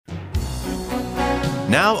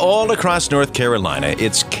Now all across North Carolina,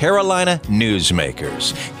 it's Carolina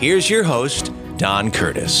Newsmakers. Here's your host, Don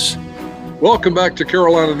Curtis. Welcome back to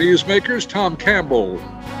Carolina Newsmakers. Tom Campbell,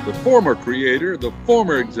 the former creator, the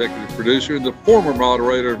former executive producer, and the former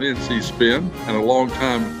moderator of NC Spin, and a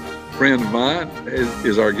longtime friend of mine,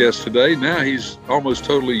 is our guest today. Now he's almost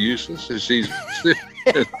totally useless as he's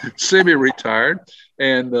semi-retired.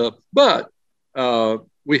 But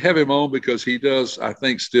we have him on because he does, I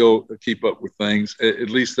think, still keep up with things.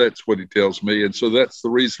 At least that's what he tells me. And so that's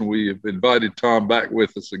the reason we have invited Tom back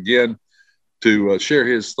with us again to share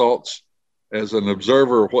his thoughts as an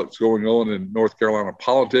observer of what's going on in North Carolina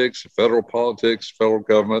politics, federal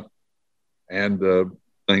government, and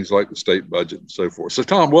things like the state budget and so forth. So,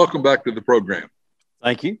 Tom, welcome back to the program.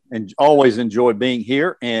 Thank you. And always enjoy being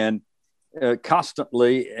here, and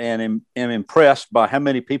constantly am impressed by how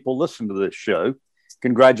many people listen to this show.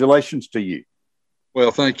 Congratulations to you. Well,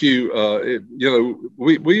 thank you.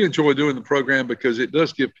 We enjoy doing the program because it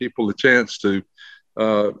does give people a chance to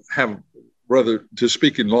to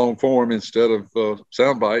speak in long form instead of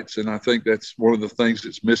sound bites. And I think that's one of the things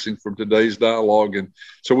that's missing from today's dialogue. And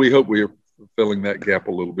so we hope we are filling that gap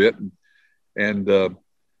a little bit.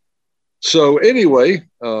 So anyway,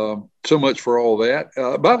 so much for all that.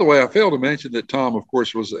 By the way, I failed to mention that Tom, of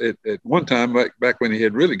course, was at one time, back when he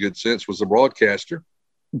had really good sense, was a broadcaster.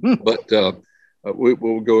 But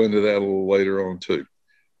we'll go into that a little later on, too.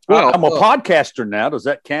 Well, I'm a podcaster now. Does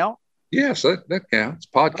that count? Yes, that counts.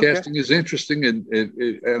 Podcasting is interesting,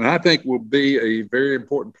 and I think will be a very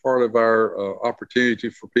important part of our opportunity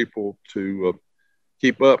for people to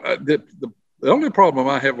keep up. The only problem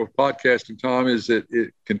I have with podcasting, Tom, is that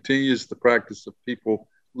it continues the practice of people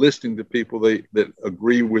listening to people that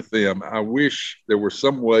agree with them. I wish there were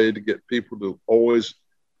some way to get people to always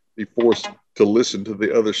be forced to listen to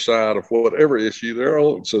the other side of whatever issue they're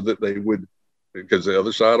on, so that they would, because the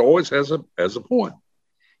other side always has a point.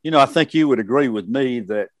 You know, I think you would agree with me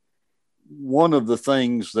that one of the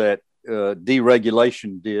things that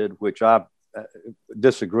deregulation did, which I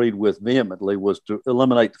disagreed with vehemently, was to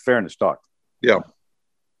eliminate the fairness doctrine. Yeah.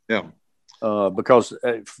 Because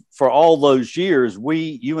for all those years,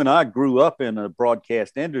 you and I grew up in a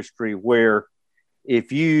broadcast industry where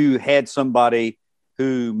if you had somebody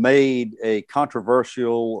who made a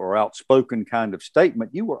controversial or outspoken kind of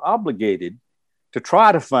statement, you were obligated to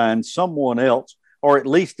try to find someone else, or at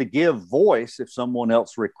least to give voice if someone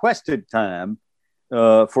else requested time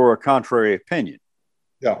for a contrary opinion.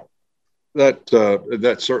 Yeah,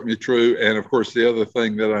 that's certainly true. And of course, the other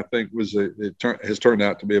thing that I think has turned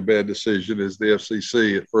out to be a bad decision is the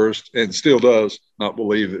FCC at first, and still does not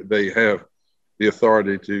believe that they have the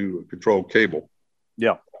authority to control cable.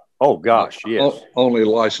 Yeah. Oh gosh, yes. Only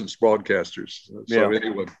licensed broadcasters. So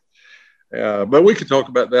anyway. But we could talk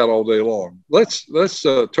about that all day long. Let's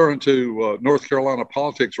turn to North Carolina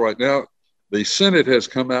politics right now. The Senate has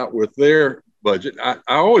come out with their budget. I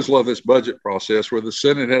always love this budget process where the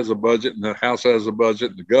Senate has a budget and the House has a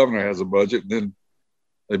budget and the governor has a budget, and then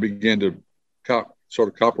they begin to sort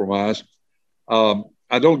of compromise.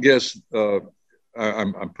 I don't guess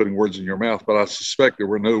I'm putting words in your mouth, but I suspect there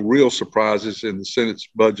were no real surprises in the Senate's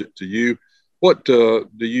budget to you. What do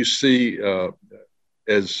you see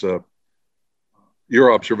as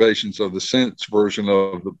your observations of the Senate's version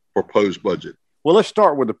of the proposed budget? Well, let's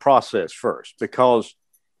start with the process first, because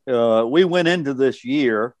we went into this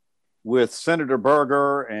year with Senator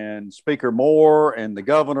Berger and Speaker Moore and the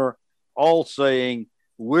governor all saying,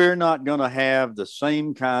 we're not going to have the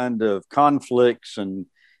same kind of conflicts and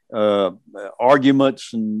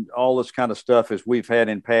arguments and all this kind of stuff as we've had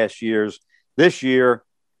in past years. This year,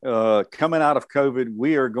 coming out of COVID,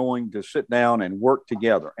 we are going to sit down and work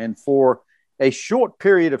together. And for a short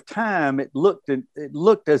period of time, it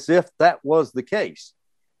looked as if that was the case.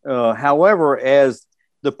 However, as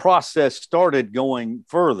the process started going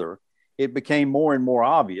further, it became more and more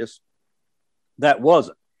obvious that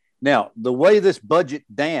wasn't. Now, the way this budget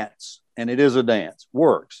dance, and it is a dance,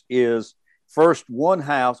 works is first one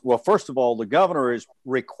house. Well, first of all, the governor is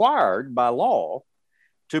required by law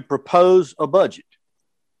to propose a budget.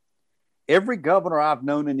 Every governor I've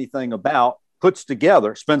known anything about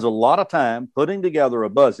spends a lot of time putting together a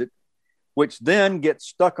budget, which then gets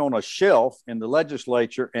stuck on a shelf in the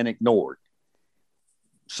legislature and ignored.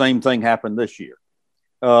 Same thing happened this year.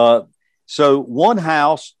 So one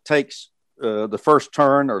house takes the first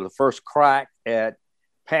turn or the first crack at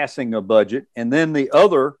passing a budget, and then the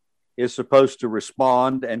other is supposed to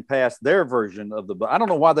respond and pass their version of the budget. I don't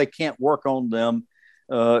know why they can't work on them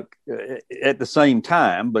at the same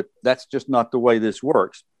time, but that's just not the way this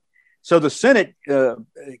works. So the Senate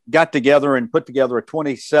got together and put together a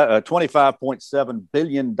 $25.7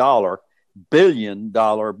 billion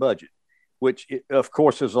budget, which, of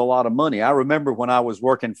course, is a lot of money. I remember when I was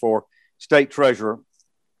working for State Treasurer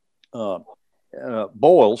Harlan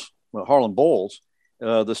Boyles,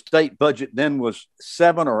 the state budget then was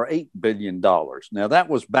 $7 or $8 billion. Now, that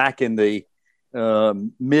was back in the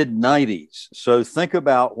mid 90s. So think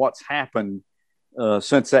about what's happened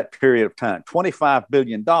since that period of time. $25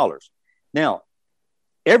 billion. Now,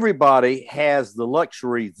 everybody has the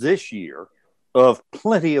luxury this year of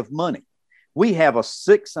plenty of money. We have a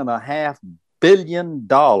 $6.5 billion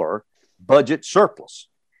budget surplus.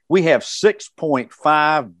 We have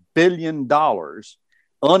 $6.5 billion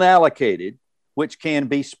unallocated, which can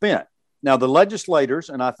be spent. Now, the legislators,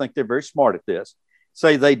 and I think they're very smart at this,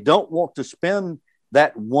 say they don't want to spend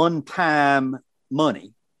that one-time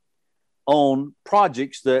money on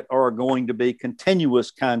projects that are going to be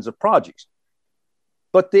continuous kinds of projects.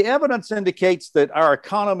 But the evidence indicates that our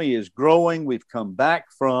economy is growing. We've come back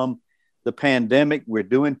from the pandemic. We're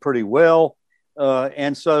doing pretty well.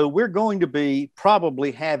 And so we're going to be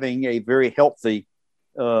probably having a very healthy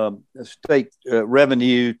state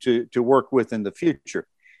revenue to work with in the future.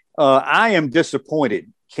 I am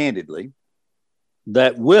disappointed, candidly,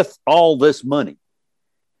 that with all this money,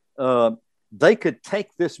 they could take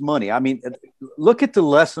this money. I mean, look at the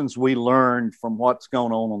lessons we learned from what's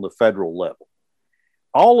going on the federal level.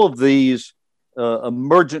 All of these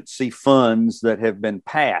emergency funds that have been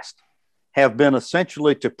passed have been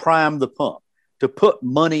essentially to prime the pump, to put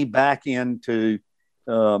money back into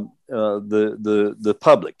the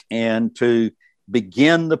public and to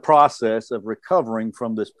begin the process of recovering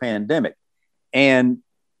from this pandemic. And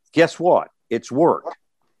guess what? It's worked,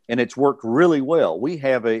 and it's worked really well. We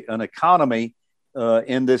have an economy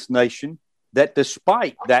in this nation that,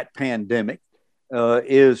 despite that pandemic,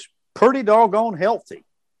 is pretty doggone healthy.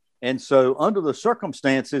 And so under the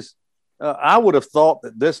circumstances, I would have thought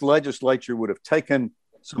that this legislature would have taken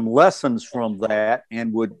some lessons from that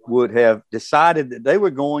and would have decided that they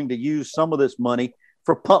were going to use some of this money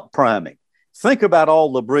for pump priming. Think about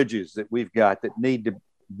all the bridges that we've got that need to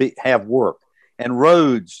have work, and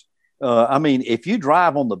roads. I mean, if you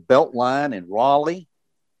drive on the Beltline in Raleigh,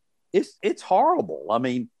 it's horrible. I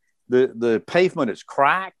mean, the pavement is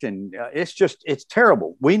cracked, and it's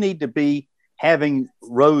terrible. We need to be having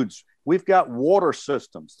roads. We've got water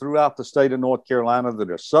systems throughout the state of North Carolina that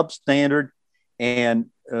are substandard and,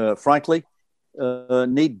 frankly,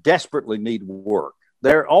 desperately need work.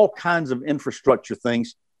 There are all kinds of infrastructure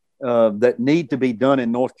things that need to be done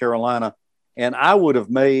in North Carolina. And I would have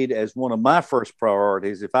made as one of my first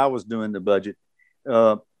priorities, if I was doing the budget,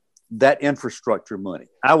 that infrastructure money.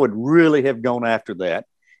 I would really have gone after that.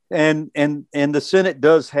 And the Senate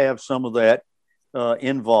does have some of that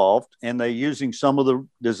involved, and they're using some of the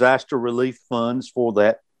disaster relief funds for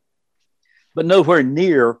that, but nowhere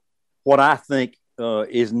near what I think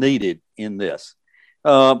is needed in this.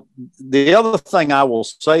 The other thing I will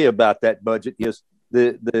say about that budget is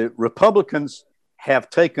the Republicans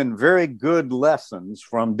have taken very good lessons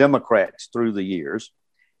from Democrats through the years,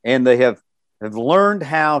 and they have learned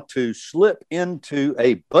how to slip into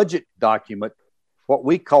a budget document what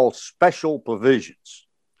we call special provisions,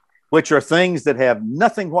 which are things that have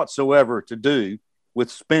nothing whatsoever to do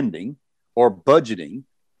with spending or budgeting,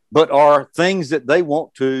 but are things that they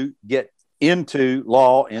want to get into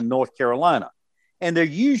law in North Carolina. And they're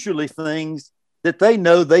usually things that they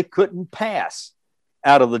know they couldn't pass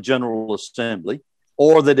out of the General Assembly,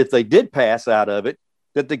 or that if they did pass out of it,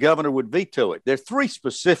 that the governor would veto it. There are three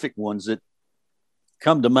specific ones that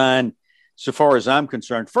come to mind so far as I'm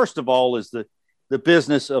concerned. First of all is the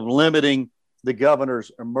business of limiting the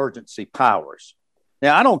governor's emergency powers.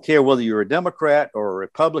 Now, I don't care whether you're a Democrat or a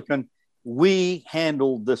Republican. We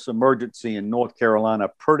handled this emergency in North Carolina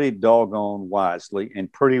pretty doggone wisely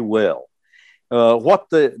and pretty well. What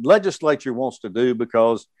the legislature wants to do,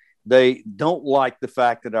 because they don't like the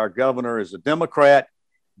fact that our governor is a Democrat,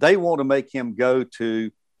 they want to make him go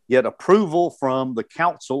to get approval from the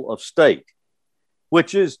Council of State,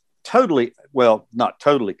 which is totally, well, not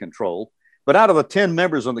totally controlled, but out of the 10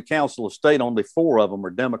 members on the Council of State, only 4 of them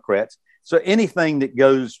are Democrats. So anything that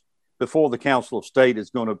goes before the Council of State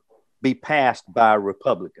is going to be passed by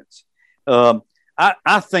Republicans.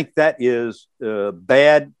 I think that is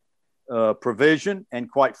bad provision. And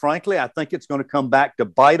quite frankly, I think it's going to come back to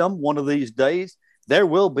bite them one of these days. There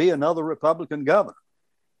will be another Republican governor,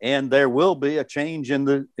 and there will be a change in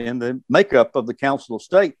the makeup of the Council of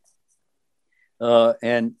State.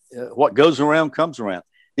 And what goes around comes around.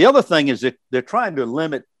 The other thing is that they're trying to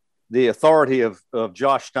limit the authority of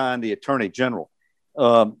Josh Stein, the Attorney General.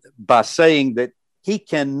 by saying that he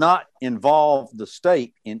cannot involve the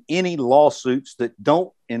state in any lawsuits that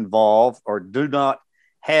don't involve or do not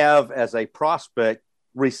have as a prospect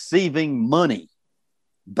receiving money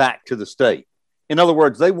back to the state. In other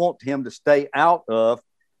words, they want him to stay out of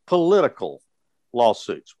political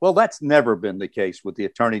lawsuits. Well, that's never been the case with the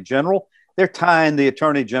Attorney General. They're tying the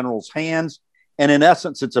Attorney General's hands. And in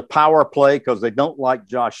essence, it's a power play because they don't like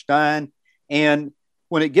Josh Stein. And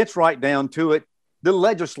when it gets right down to it, the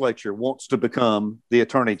legislature wants to become the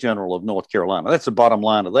Attorney General of North Carolina. That's the bottom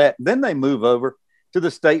line of that. Then they move over to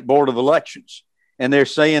the State Board of Elections. And they're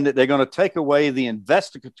saying that they're going to take away the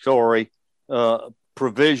investigatory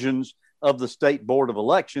provisions of the State Board of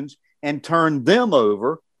Elections and turn them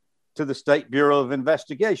over to the State Bureau of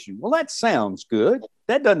Investigation. Well, that sounds good.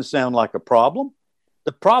 That doesn't sound like a problem.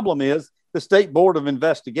 The problem is the State Board of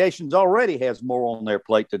Investigations already has more on their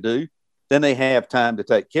plate to do than they have time to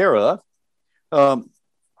take care of. The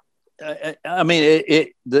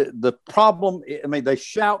problem, they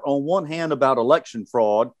shout on one hand about election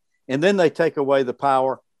fraud, and then they take away the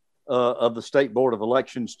power of the State Board of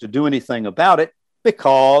Elections to do anything about it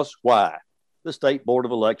because why? The State Board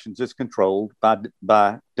of Elections is controlled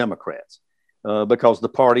by Democrats because the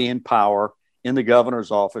party in power in the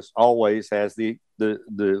governor's office always has the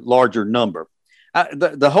larger number.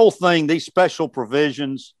 The whole thing, these special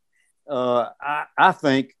provisions, I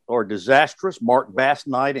think are disastrous. Mark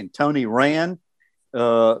Bass-Knight and Tony Rand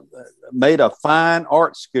made a fine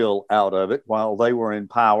art skill out of it while they were in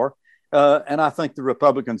power. And I think the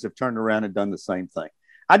Republicans have turned around and done the same thing.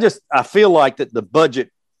 I feel like that the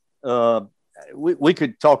budget, we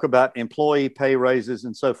could talk about employee pay raises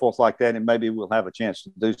and so forth like that, and maybe we'll have a chance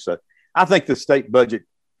to do so. I think the state budget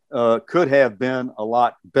could have been a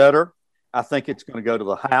lot better. I think it's going to go to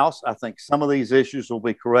the House. I think some of these issues will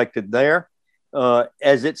be corrected there.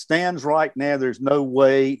 As it stands right now, there's no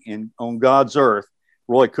way on God's earth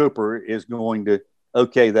Roy Cooper is going to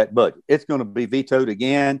okay that budget. It's going to be vetoed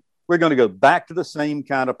again. We're going to go back to the same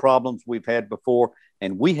kind of problems we've had before,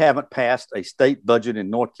 and we haven't passed a state budget in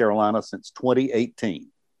North Carolina since 2018.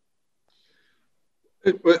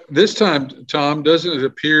 This time, Tom, doesn't it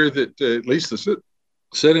appear that at least the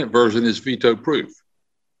Senate version is veto-proof?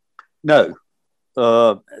 No.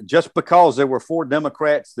 Just because there were 4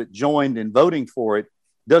 Democrats that joined in voting for it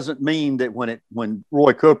doesn't mean that when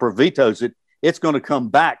Roy Cooper vetoes it, it's going to come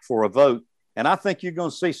back for a vote. And I think you're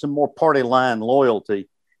going to see some more party line loyalty,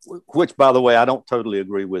 which, by the way, I don't totally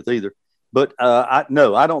agree with either. But I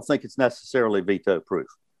don't think it's necessarily veto-proof.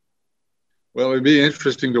 Well, it'd be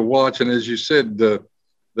interesting to watch. And as you said, there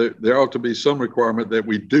ought to be some requirement that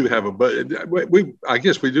we do have a budget. I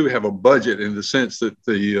guess we do have a budget in the sense that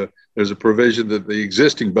there's a provision that the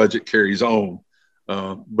existing budget carries on,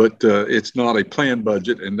 but it's not a planned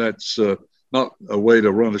budget, and that's not a way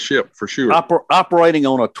to run a ship for sure. Operating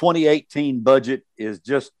on a 2018 budget is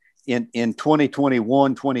just in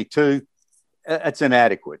 2021, 22. That's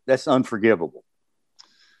inadequate. That's unforgivable.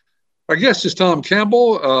 Our guest is Tom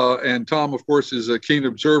Campbell, and Tom, of course, is a keen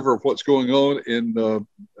observer of what's going on in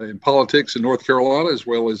politics in North Carolina as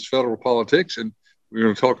well as federal politics. And we're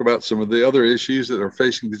going to talk about some of the other issues that are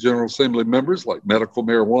facing the General Assembly members, like medical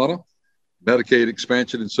marijuana, Medicaid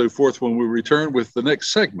expansion, and so forth, when we return with the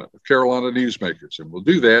next segment of Carolina Newsmakers. And we'll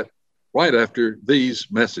do that right after these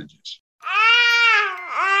messages.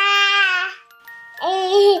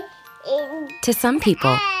 To some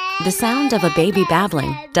people, the sound of a baby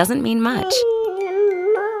babbling doesn't mean much.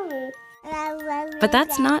 But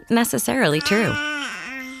that's not necessarily true.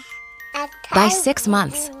 By 6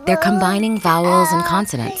 months, they're combining vowels and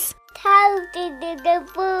consonants.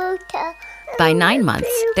 By 9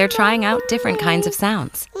 months, they're trying out different kinds of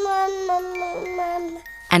sounds.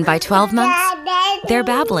 And by 12 months, their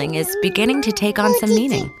babbling is beginning to take on some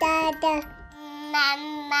meaning.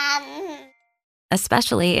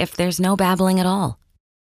 Especially if there's no babbling at all.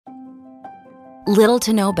 Little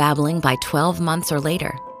to no babbling by 12 months or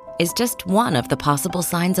later is just one of the possible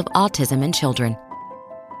signs of autism in children.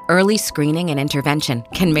 Early screening and intervention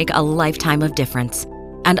can make a lifetime of difference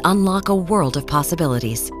and unlock a world of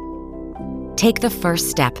possibilities. Take the first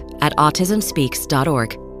step at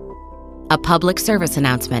autismspeaks.org. A public service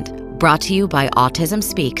announcement brought to you by Autism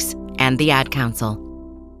Speaks and the Ad Council.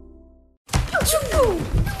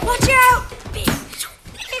 Watch out!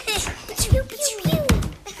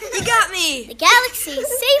 You got me! The galaxy is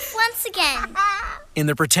safe once again. In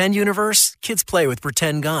the pretend universe, kids play with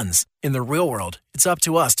pretend guns. In the real world, it's up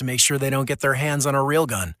to us to make sure they don't get their hands on a real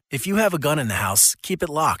gun. If you have a gun in the house, keep it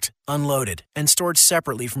locked, unloaded, and stored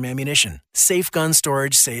separately from ammunition. Safe gun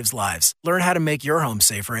storage saves lives. Learn how to make your home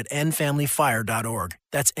safer at endfamilyfire.org.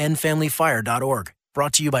 That's endfamilyfire.org.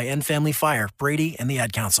 Brought to you by End Family Fire, Brady, and the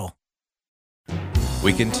Ad Council.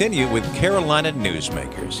 We continue with Carolina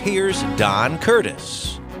Newsmakers. Here's Don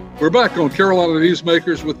Curtis. We're back on Carolina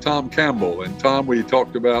Newsmakers with Tom Campbell. And Tom, we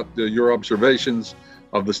talked about your observations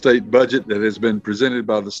of the state budget that has been presented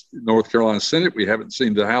by the North Carolina Senate. We haven't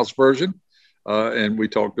seen the House version. And we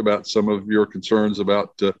talked about some of your concerns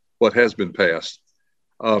about what has been passed.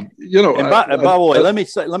 By the way,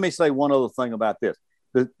 let me say one other thing about this.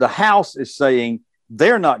 The House is saying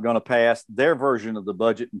they're not going to pass their version of the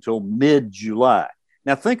budget until mid-July.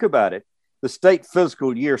 Now, think about it. The state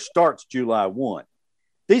fiscal year starts July 1.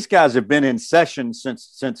 These guys have been in session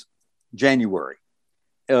since January.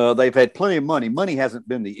 They've had plenty of money. Money hasn't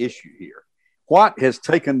been the issue here. What has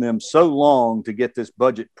taken them so long to get this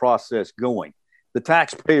budget process going? The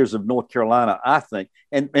taxpayers of North Carolina, I think,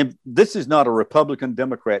 and this is not a Republican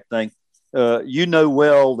Democrat thing. You know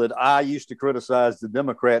well that I used to criticize the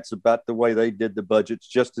Democrats about the way they did the budgets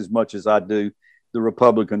just as much as I do the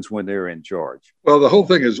Republicans when they're in charge. Well, the whole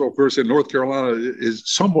thing is, of course, in North Carolina is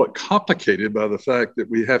somewhat complicated by the fact that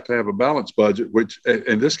we have to have a balanced budget, which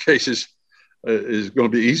in this case is going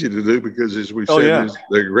to be easy to do because, as we've said, there's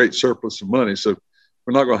a great surplus of money. So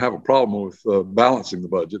we're not going to have a problem with balancing the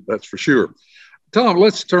budget, that's for sure. Tom,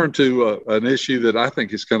 let's turn to an issue that I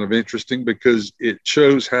think is kind of interesting because it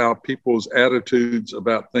shows how people's attitudes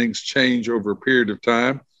about things change over a period of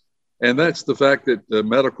time. And that's the fact that the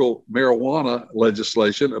medical marijuana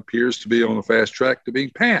legislation appears to be on a fast track to being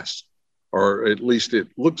passed, or at least it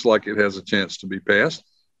looks like it has a chance to be passed,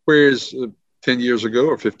 whereas 10 years ago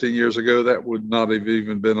or 15 years ago, that would not have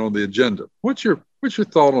even been on the agenda. What's your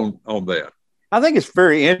thought on that? I think it's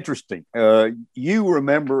very interesting. You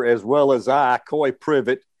remember as well as I, Coy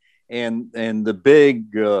Privet and the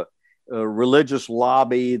big religious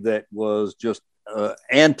lobby that was just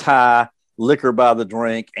anti-liquor by the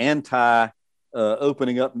drink,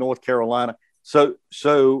 anti-opening up North Carolina.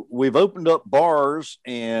 So we've opened up bars,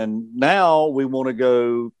 and now we want to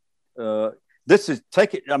go.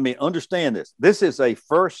 Understand this. This is a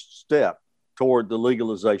first step toward the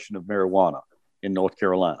legalization of marijuana in North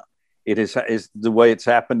Carolina. It is the way it's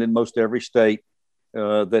happened in most every state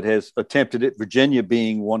that has attempted it, Virginia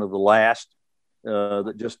being one of the last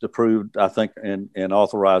that just approved, I think, and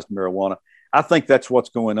authorized marijuana. I think that's what's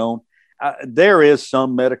going on. There is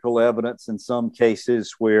some medical evidence in some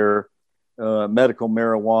cases where medical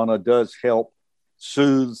marijuana does help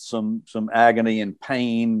soothe some agony and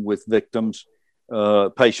pain with victims,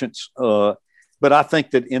 patients. But I think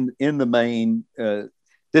that in the main,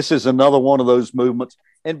 this is another one of those movements.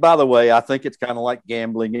 And by the way, I think it's kind of like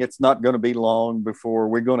gambling. It's not going to be long before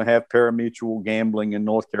we're going to have pari-mutuel gambling in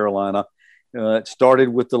North Carolina. It started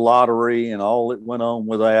with the lottery and all that went on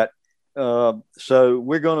with that. So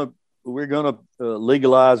we're going to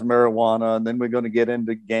legalize marijuana, and then we're going to get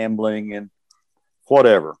into gambling and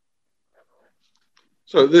whatever.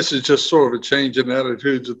 So this is just sort of a change in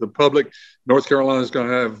attitudes of the public. North Carolina is going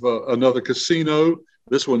to have another casino,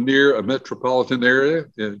 this one near a metropolitan area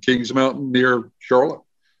in Kings Mountain near Charlotte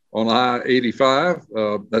on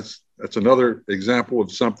I-85. That's another example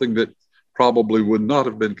of something that probably would not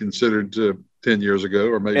have been considered 10 years ago,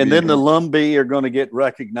 or maybe. And then the Lumbee are going to get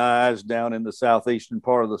recognized down in the southeastern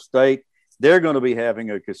part of the state. They're going to be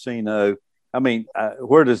having a casino. I mean,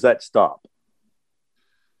 where does that stop?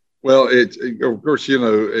 Well, of course,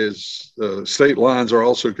 as state lines are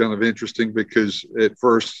also kind of interesting because at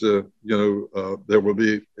first, there will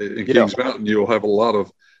be in Kings Mountain, you'll have a lot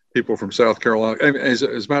of people from South Carolina. And as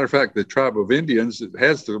a matter of fact, the tribe of Indians that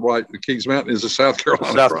has the right to Kings Mountain is a South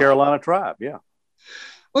Carolina tribe. Yeah.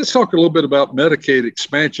 Let's talk a little bit about Medicaid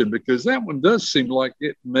expansion, because that one does seem like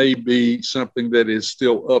it may be something that is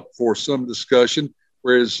still up for some discussion,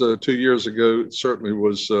 whereas 2 years ago, it certainly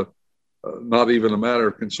was not even a matter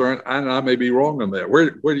of concern. And I may be wrong on that. Where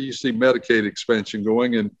do you see Medicaid expansion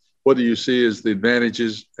going, and what do you see as the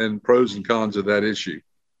advantages and pros and cons of that issue?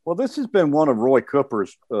 Well, this has been one of Roy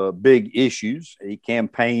Cooper's big issues. He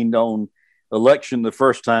campaigned on election the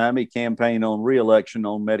first time. He campaigned on re-election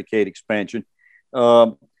on Medicaid expansion.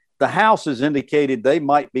 The House has indicated they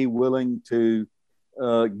might be willing to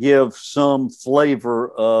give some flavor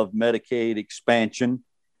of Medicaid expansion.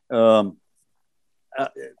 Phil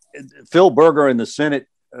Berger and the Senate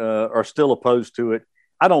are still opposed to it.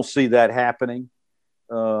 I don't see that happening.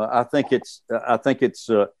 I think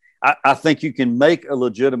you can make a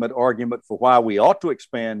legitimate argument for why we ought to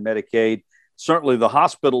expand Medicaid. Certainly the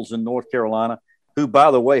hospitals in North Carolina, who,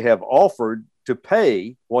 by the way, have offered to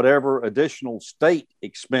pay whatever additional state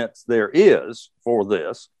expense there is for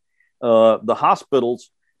this. The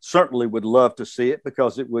hospitals certainly would love to see it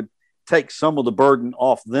because it would take some of the burden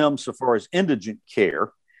off them so far as indigent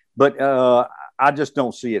care. But I just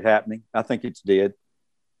don't see it happening. I think it's dead.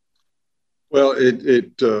 Well,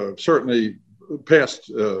 it certainly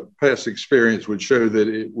past experience would show that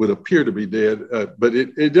it would appear to be dead, but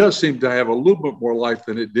it does seem to have a little bit more life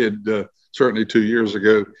than it did certainly 2 years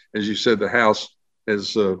ago. As you said, the House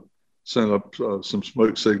has sent up some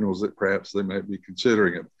smoke signals that perhaps they might be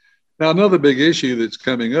considering it. Now, another big issue that's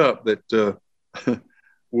coming up that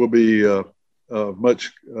will be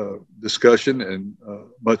much discussion and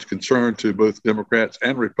much concern to both Democrats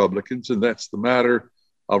and Republicans, and that's the matter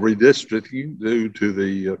of redistricting due to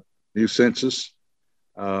the new census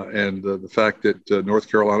and the fact that North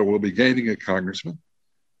Carolina will be gaining a congressman.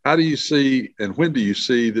 How do you see, and when do you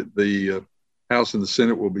see that the House and the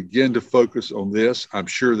Senate will begin to focus on this? I'm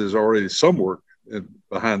sure there's already some work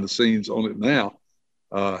behind the scenes on it now.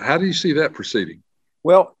 How do you see that proceeding?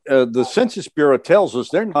 Well, the Census Bureau tells us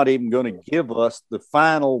they're not even going to give us the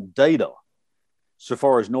final data so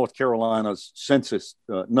far as North Carolina's census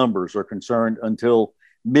numbers are concerned until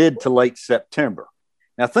mid to late September.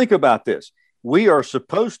 Now, think about this. We are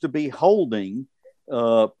supposed to be holding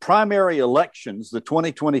primary elections. The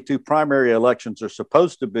 2022 primary elections are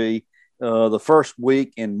supposed to be the first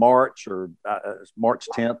week in March or March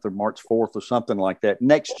 10th or March 4th or something like that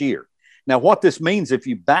next year. Now, what this means, if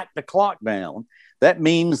you back the clock down, that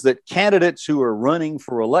means that candidates who are running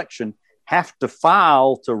for election have to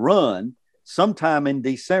file to run sometime in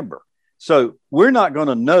December. So we're not going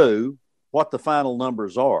to know what the final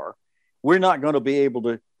numbers are. We're not going to be able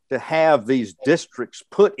to have these districts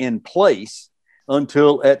put in place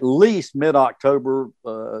until at least mid-October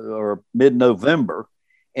or mid-November.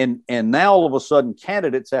 And now all of a sudden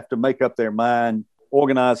candidates have to make up their mind,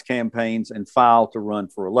 organize campaigns, and file to run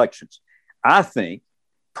for elections. I think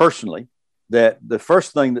personally that the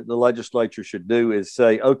first thing that the legislature should do is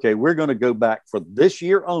say, okay, we're going to go back for this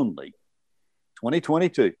year only,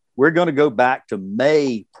 2022. We're going to go back to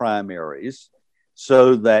May primaries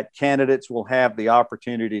so that candidates will have the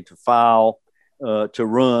opportunity to file to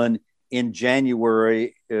run in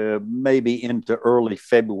January, maybe into early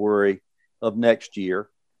February of next year.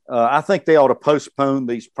 I think they ought to postpone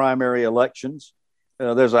these primary elections.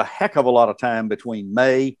 There's a heck of a lot of time between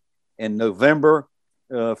May and November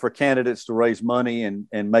for candidates to raise money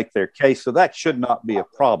and make their case. So that should not be a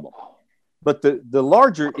problem. But the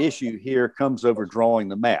larger issue here comes over drawing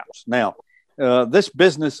the maps. Now, this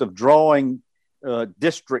business of drawing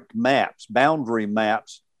district maps, boundary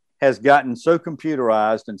maps, has gotten so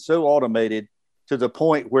computerized and so automated to the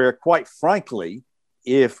point where, quite frankly,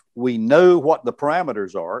 if we know what the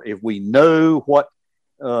parameters are, if we know what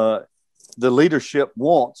the leadership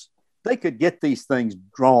wants, they could get these things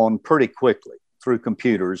drawn pretty quickly through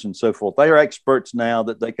computers and so forth. They are experts now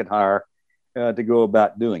that they could hire to go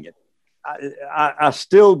about doing it. I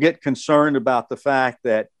still get concerned about the fact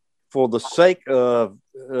that for the sake of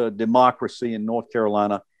democracy in North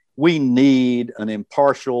Carolina, we need an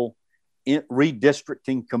impartial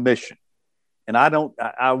redistricting commission. And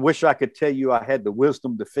I wish I could tell you I had the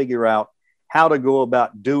wisdom to figure out how to go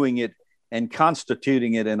about doing it and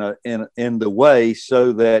constituting it in the way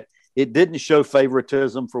so that it didn't show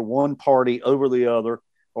favoritism for one party over the other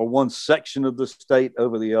or one section of the state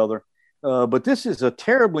over the other. But this is a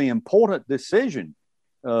terribly important decision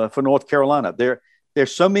for North Carolina.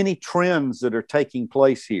 There's so many trends that are taking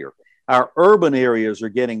place here. Our urban areas are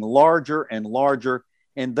getting larger and larger,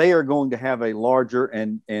 and they are going to have a larger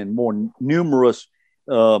and more numerous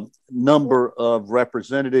number of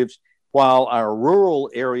representatives, while our rural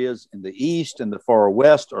areas in the east and the far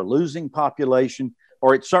west are losing population,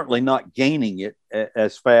 or it's certainly not gaining it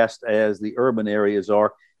as fast as the urban areas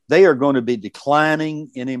are. They are going to be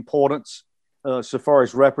declining in importance so far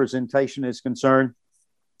as representation is concerned.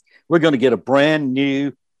 We're going to get a brand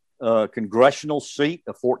new congressional seat,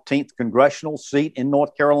 a 14th congressional seat in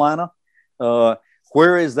North Carolina.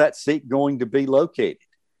 Where is that seat going to be located?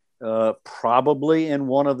 Probably in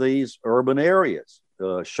one of these urban areas,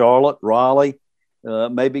 Charlotte, Raleigh,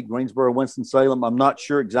 maybe Greensboro, Winston-Salem. I'm not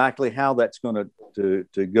sure exactly how that's going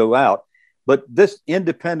to go out, but this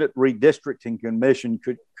independent redistricting commission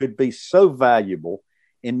could be so valuable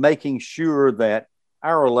in making sure that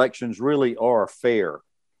our elections really are fair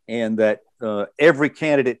and that every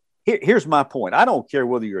candidate, here's my point. I don't care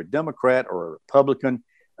whether you're a Democrat or a Republican,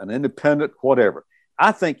 an independent, whatever.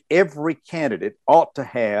 I think every candidate ought to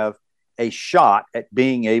have a shot at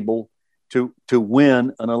being able to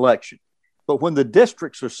win an election. But when the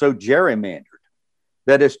districts are so gerrymandered,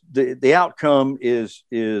 that is the outcome is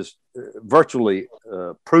virtually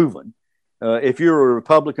proven. If you're a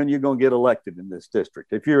Republican, you're going to get elected in this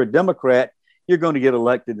district. If you're a Democrat, you're going to get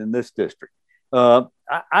elected in this district.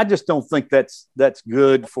 I just don't think that's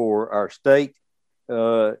good for our state.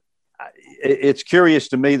 It's curious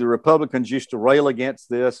to me, the Republicans used to rail against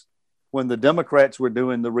this when the Democrats were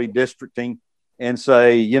doing the redistricting and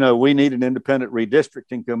say, we need an independent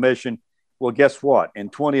redistricting commission. Well, guess what? In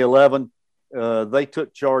 2011, they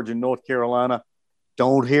took charge in North Carolina.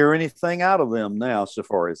 Don't hear anything out of them now so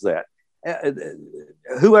far as that.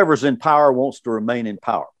 Whoever's in power wants to remain in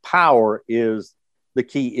power. Power is the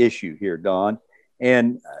key issue here, Don.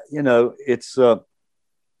 And,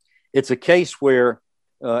 it's a case where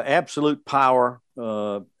absolute power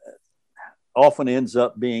often ends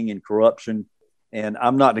up being in corruption. And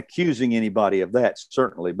I'm not accusing anybody of that,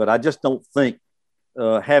 certainly, but I just don't think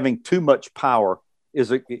having too much power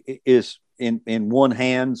is in one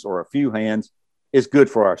hands or a few hands is good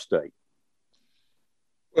for our state.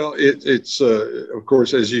 Well, it's of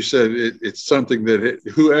course, as you said, it's something that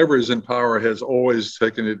whoever is in power has always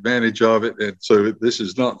taken advantage of it, and so this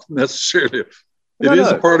is not necessarily. It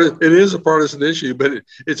is a partisan issue, but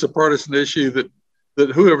it's a partisan issue that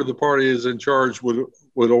whoever the party is in charge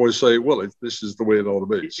would always say, well, this is the way it ought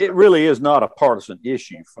to be. So. It really is not a partisan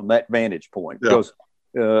issue from that vantage point, because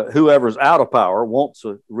whoever's out of power wants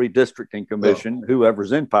a redistricting commission. Yeah.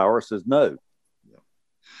 Whoever's in power says no.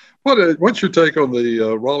 What's your take on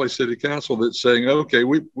the Raleigh City Council that's saying, okay,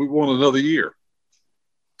 we want another year?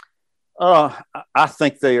 I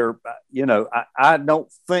think they are, I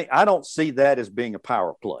don't see that as being a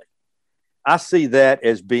power play. I see that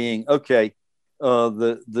as being, okay,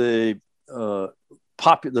 the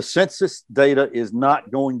census data is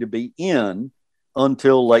not going to be in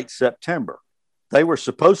until late September. They were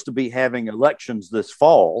supposed to be having elections this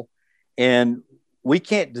fall, and you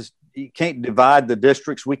can't divide the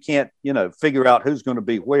districts. We can't, figure out who's going to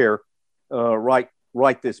be where right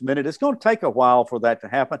this minute. It's going to take a while for that to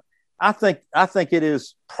happen. I think it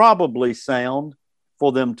is probably sound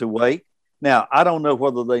for them to wait. Now, I don't know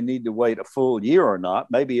whether they need to wait a full year or not.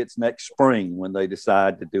 Maybe it's next spring when they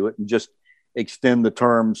decide to do it and just extend the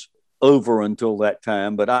terms over until that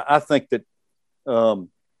time. But I think that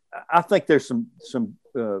I think there's some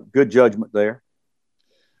good judgment there.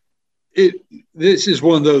 This is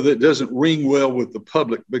one, though, that doesn't ring well with the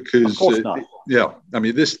public because, of course not. I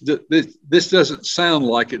mean, this doesn't sound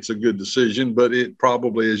like it's a good decision, but it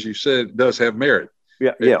probably, as you said, does have merit.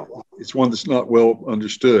 Yeah. It's one that's not well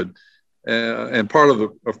understood. And part of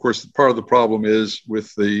the problem is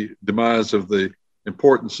with the demise of the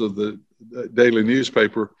importance of the daily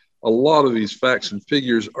newspaper, a lot of these facts and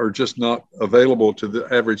figures are just not available to the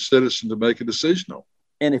average citizen to make a decision on.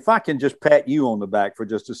 And if I can just pat you on the back for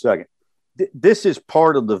just a second, this is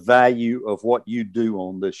part of the value of what you do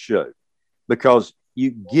on this show, because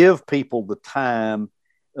you give people the time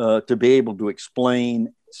to be able to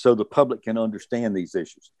explain so the public can understand these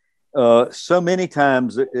issues. So many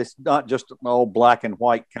times it's not just an all black and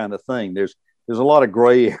white kind of thing. There's a lot of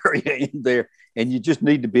gray area in there, and you just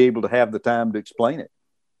need to be able to have the time to explain it.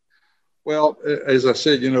 Well, as I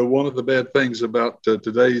said, one of the bad things about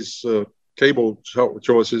today's cable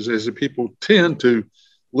choices is that people tend to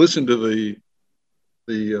listen to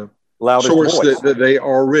the source that they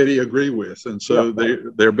already agree with. And so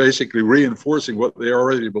they're basically reinforcing what they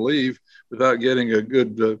already believe without getting a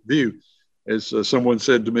good view. As someone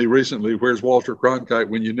said to me recently, where's Walter Cronkite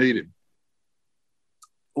when you need him?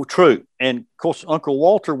 Well, true. And of course, Uncle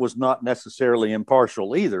Walter was not necessarily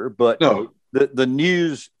impartial either, but no. The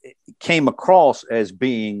news came across as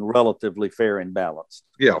being relatively fair and balanced.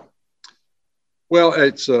 Yeah. Well,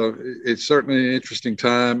 it's certainly an interesting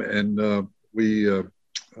time, and we are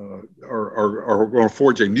going to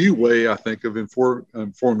forge a new way, I think, of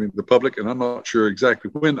informing the public, and I'm not sure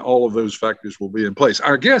exactly when all of those factors will be in place.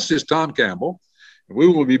 Our guest is Tom Campbell, and we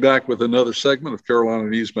will be back with another segment of Carolina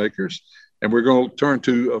Newsmakers, and we're going to turn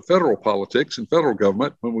to federal politics and federal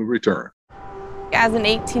government when we return. As an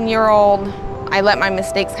 18-year-old, I let my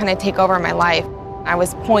mistakes kind of take over my life. I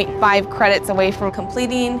was 0.5 credits away from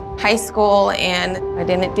completing high school, and I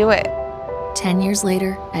didn't do it. 10 years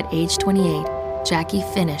later, at age 28, Jackie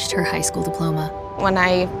finished her high school diploma. When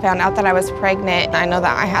I found out that I was pregnant, I know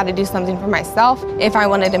that I had to do something for myself if I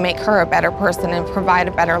wanted to make her a better person and provide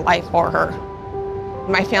a better life for her.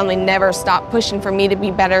 My family never stopped pushing for me to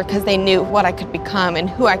be better because they knew what I could become and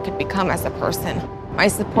who I could become as a person. My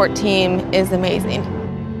support team is amazing.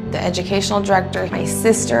 The educational director, my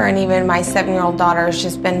sister, and even my 7-year-old daughter has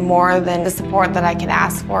just been more than the support that I could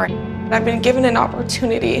ask for. I've been given an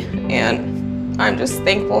opportunity, and I'm just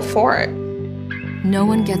thankful for it. No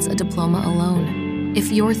one gets a diploma alone. If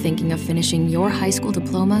you're thinking of finishing your high school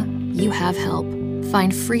diploma, you have help.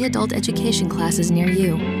 Find free adult education classes near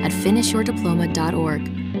you at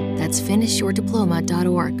finishyourdiploma.org. That's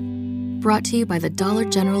finishyourdiploma.org. Brought to you by the Dollar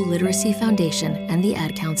General Literacy Foundation and the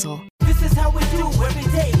Ad Council. This is how we do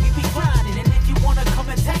every day. We be grinding, and if you wanna come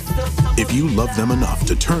and test us, if you love them enough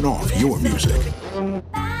to turn off your music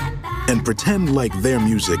and pretend like their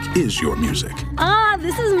music is your music. Ah,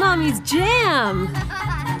 this is Mommy's jam.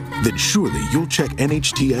 Then surely you'll check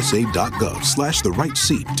nhtsa.gov/the right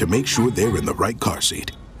seat to make sure they're in the right car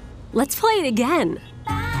seat. Let's play it again.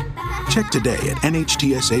 Check today at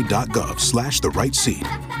nhtsa.gov/the right seat.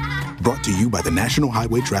 Brought to you by the National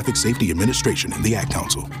Highway Traffic Safety Administration and the Ad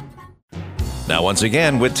Council. Now, once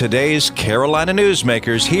again, with today's Carolina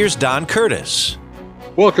Newsmakers, here's Don Curtis.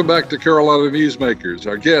 Welcome back to Carolina Newsmakers.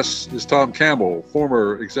 Our guest is Tom Campbell,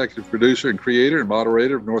 former executive producer and creator and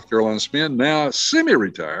moderator of North Carolina Spin, now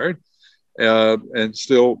semi-retired, and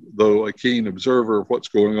still, though, a keen observer of what's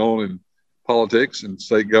going on in politics and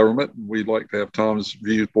state government. We'd like to have Tom's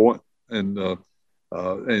viewpoint and,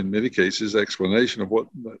 in many cases, explanation of what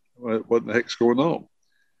the heck's going on.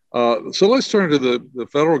 So let's turn to the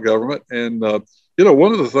federal government. And,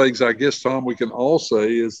 one of the things I guess, Tom, we can all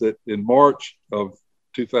say is that in March of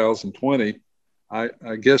 2020, I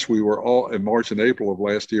guess we were all in March and April of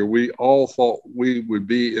last year, we all thought we would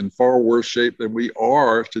be in far worse shape than we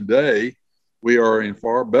are today. We are in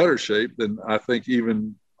far better shape than I think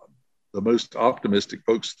even the most optimistic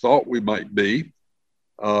folks thought we might be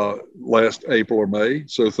last April or May.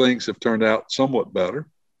 So things have turned out somewhat better.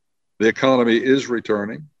 The economy is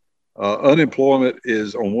returning. Unemployment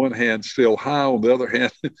is on one hand still high. On the other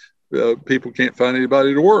hand, people can't find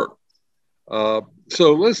anybody to work.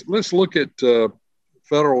 So let's look at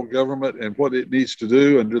federal government and what it needs to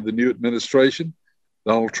do under the new administration.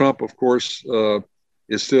 Donald Trump, of course,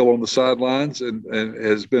 is still on the sidelines and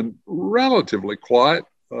has been relatively quiet.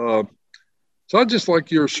 So I'd just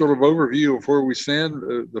like your sort of overview of where we stand,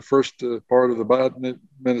 the first part of the Biden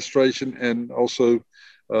administration, and also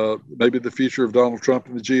maybe the future of Donald Trump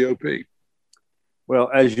and the GOP. Well,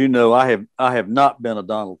 as you know, I have not been a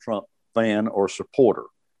Donald Trump fan or supporter.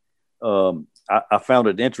 I found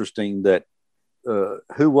it interesting that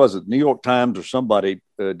who was it? New York Times or somebody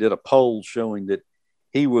did a poll showing that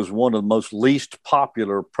he was one of the most least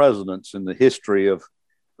popular presidents in the history of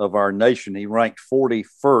our nation. He ranked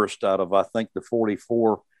 41st out of, I think, the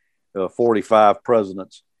 45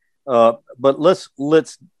 presidents. But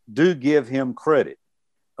let's do give him credit.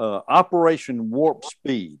 Operation Warp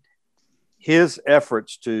Speed, his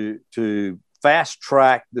efforts to fast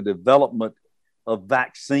track the development of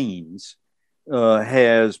vaccines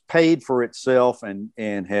has paid for itself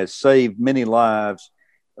and has saved many lives.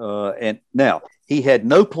 And now he had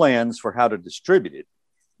no plans for how to distribute it,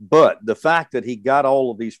 but the fact that he got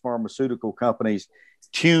all of these pharmaceutical companies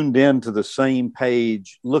tuned into the same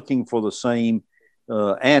page, looking for the same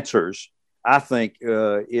answers, I think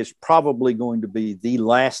is probably going to be the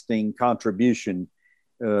lasting contribution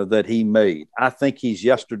that he made. I think he's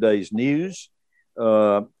yesterday's news.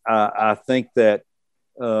 I think that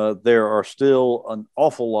there are still an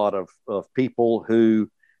awful lot of people who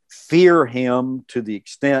fear him to the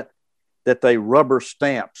extent that they rubber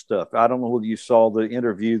stamp stuff. I don't know whether you saw the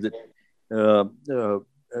interview that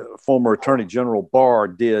former Attorney General Barr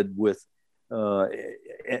did with,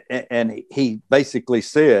 and he basically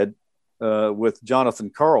said with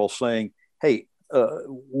Jonathan Karl saying, hey,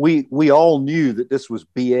 we all knew that this was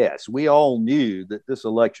BS. We all knew that this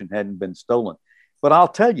election hadn't been stolen. But I'll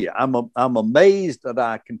tell you, I'm amazed that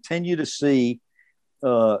I continue to see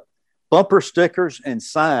bumper stickers and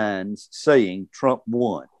signs saying Trump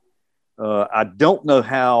won. I don't know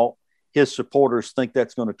how his supporters think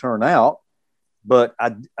that's going to turn out, but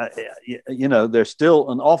there's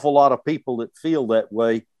still an awful lot of people that feel that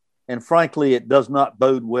way. And frankly, it does not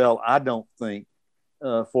bode well, I don't think,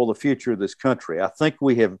 for the future of this country. I think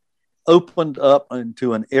we have opened up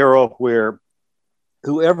into an era where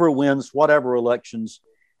whoever wins whatever elections,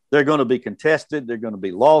 they're going to be contested. They're going to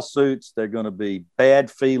be lawsuits. They're going to be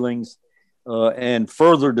bad feelings and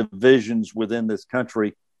further divisions within this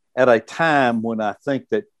country at a time when I think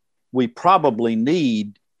that we probably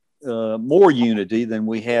need more unity than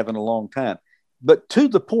we have in a long time. But to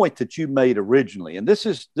the point that you made originally, and this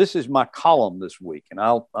is my column this week, and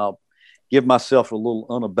I'll give myself a little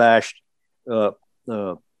unabashed pat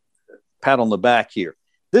on the back here.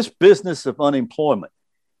 This business of unemployment.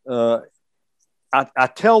 I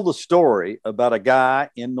tell the story about a guy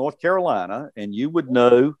in North Carolina, and you would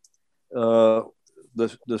know the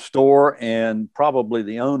store and probably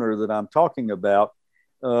the owner that I'm talking about,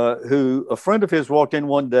 who a friend of his walked in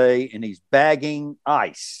one day and he's bagging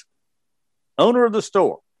ice. Owner of the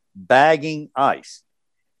store, bagging ice.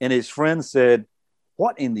 And his friend said,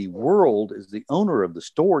 what in the world is the owner of the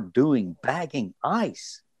store doing bagging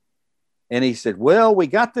ice? And he said, well, we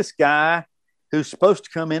got this guy who's supposed to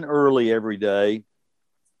come in early every day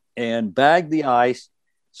and bag the ice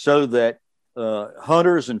so that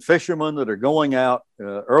hunters and fishermen that are going out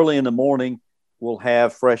early in the morning will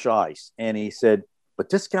have fresh ice. And he said, but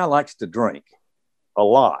this guy likes to drink a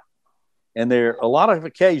lot. And there are a lot of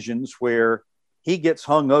occasions where he gets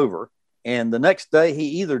hung over, and the next day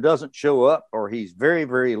he either doesn't show up or he's very,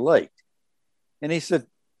 very late. And he said,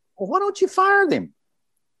 well, why don't you fire them?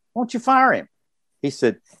 Why don't you fire him? He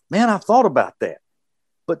said, man, I thought about that.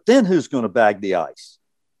 But then who's going to bag the ice?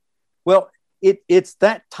 Well, it's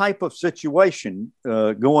that type of situation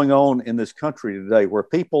going on in this country today where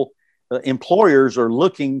people, employers are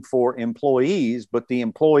looking for employees, but the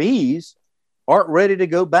employees aren't ready to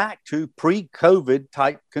go back to pre-COVID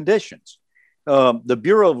type conditions. The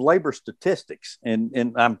Bureau of Labor Statistics,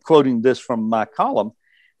 and I'm quoting this from my column,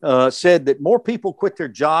 said that more people quit their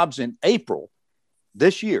jobs in April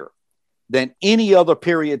this year than any other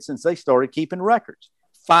period since they started keeping records.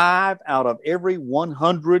 5 out of every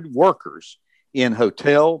 100 workers in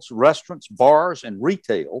hotels, restaurants, bars, and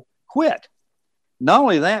retail quit. Not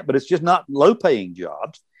only that, but it's just not low-paying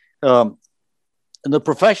jobs. And the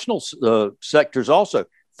professional sectors also,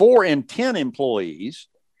 4 in 10 employees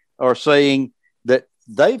are saying that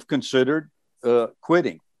they've considered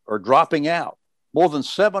quitting or dropping out. More than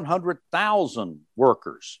 700,000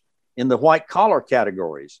 workers in the white-collar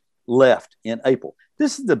categories left in April.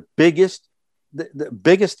 This is the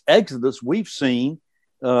biggest exodus we've seen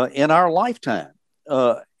in our lifetime.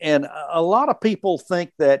 And a lot of people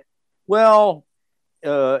think that, well,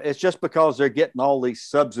 it's just because they're getting all these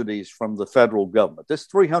subsidies from the federal government. This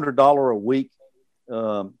 $300 a week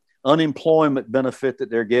unemployment benefit that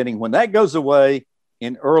they're getting, when that goes away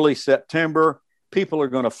in early September, people are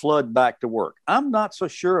going to flood back to work. I'm not so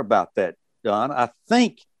sure about that, Don. I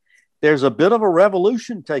think there's a bit of a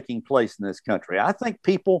revolution taking place in this country. I think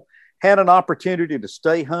people had an opportunity to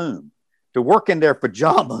stay home, to work in their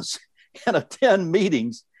pajamas and attend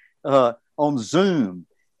meetings on Zoom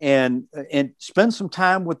and spend some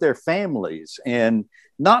time with their families and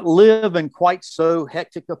not live in quite so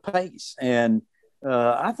hectic a pace. And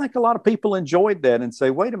I think a lot of people enjoyed that and say,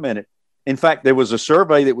 wait a minute. In fact, there was a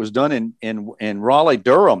survey that was done in Raleigh,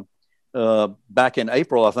 Durham back in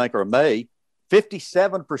April, I think, or May.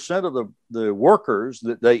 57% of the workers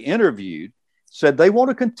that they interviewed said they want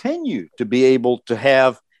to continue to be able to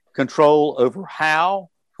have control over how,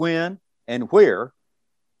 when, and where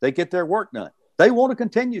they get their work done. They want to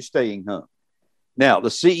continue staying home. Now, the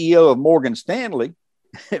CEO of Morgan Stanley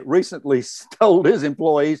recently told his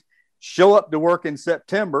employees, show up to work in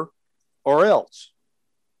September or else.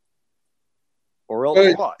 Or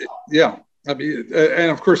else what? Yeah. I mean, and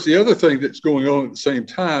of course, the other thing that's going on at the same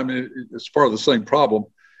time, it's part of the same problem,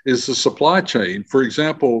 is the supply chain. For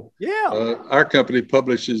example, our company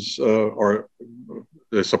publishes, or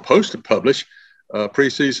they're supposed to publish,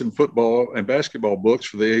 preseason football and basketball books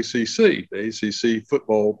for the ACC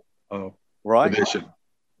football edition.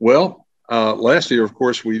 Well, last year, of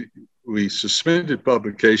course, we suspended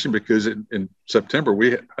publication because in September,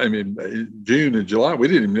 June and July, we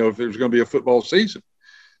didn't even know if there was going to be a football season.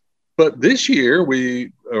 But this year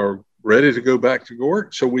we are ready to go back to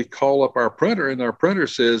work. So we call up our printer, and our printer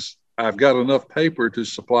says, I've got enough paper to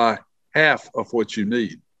supply half of what you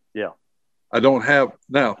need. Yeah. I don't have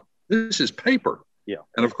now. This is paper. Yeah.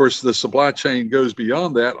 And of course, the supply chain goes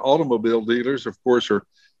beyond that. Automobile dealers, of course, are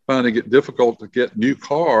finding it difficult to get new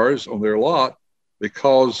cars on their lot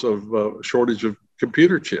because of a shortage of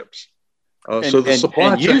computer chips. So the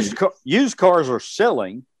supply chain. Used cars are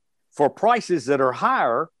selling for prices that are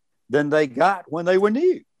higher than they got when they were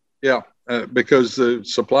new. Yeah, because the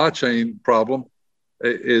supply chain problem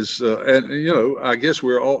is, and I guess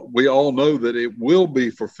we all know that it will be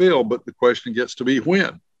fulfilled, but the question gets to be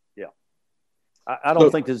when. Yeah, I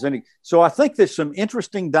don't think there's any. So I think there's some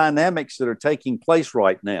interesting dynamics that are taking place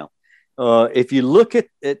right now. If you look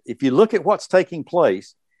at what's taking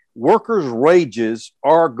place, workers' wages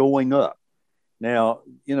are going up. Now,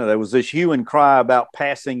 there was this hue and cry about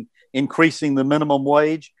increasing the minimum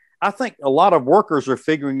wage. I think a lot of workers are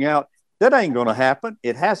figuring out that ain't going to happen.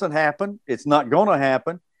 It hasn't happened. It's not going to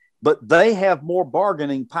happen. But they have more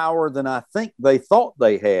bargaining power than I think they thought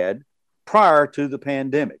they had prior to the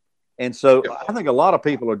pandemic. And so I think a lot of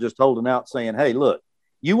people are just holding out saying, hey, look,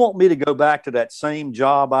 you want me to go back to that same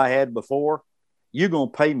job I had before? You're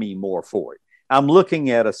going to pay me more for it. I'm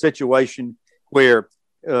looking at a situation where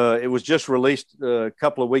it was just released a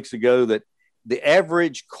couple of weeks ago that the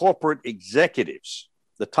average corporate executives,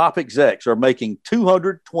 the top execs are making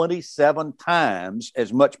 227 times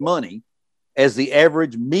as much money as the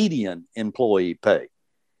average median employee pay.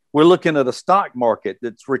 We're looking at a stock market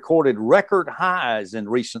that's recorded record highs in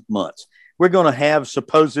recent months. We're going to have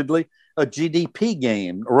supposedly a GDP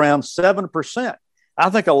gain around 7%. I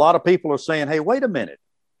think a lot of people are saying, hey, wait a minute.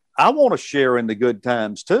 I want to share in the good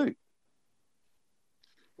times too.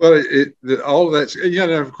 Well, all of that's,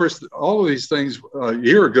 of course, all of these things a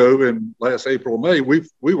year ago in last April, May,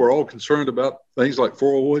 we were all concerned about things like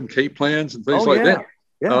 401k plans and things that.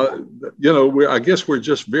 Yeah. I guess we're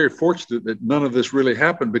just very fortunate that none of this really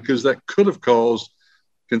happened, because that could have caused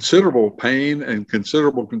considerable pain and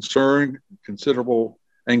considerable concern, considerable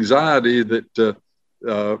anxiety that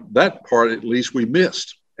that part, at least, we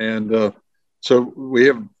missed. And so we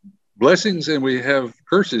have blessings and we have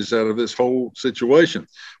curses out of this whole situation.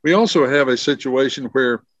 We also have a situation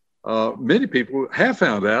where many people have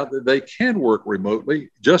found out that they can work remotely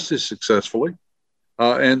just as successfully.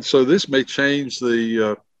 And so this may change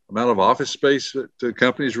the amount of office space that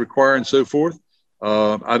companies require and so forth.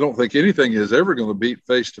 I don't think anything is ever going to beat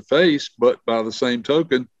face-to-face, but by the same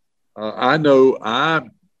token, I know I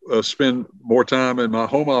spend more time in my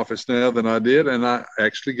home office now than I did, and I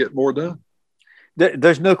actually get more done.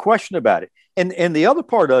 There's no question about it. And the other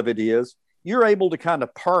part of it is you're able to kind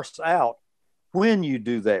of parse out when you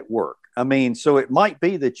do that work. I mean, so it might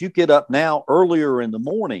be that you get up now earlier in the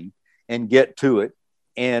morning and get to it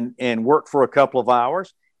and work for a couple of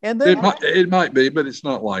hours. And then it might be, but it's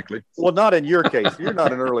not likely. Well, not in your case. You're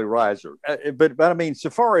not an early riser. But I mean, so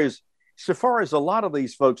far as a lot of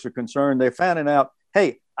these folks are concerned, they're finding out,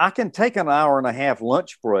 hey, I can take an hour and a half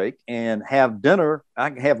lunch break and have dinner. I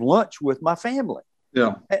can have lunch with my family.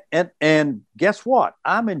 Yeah. And guess what?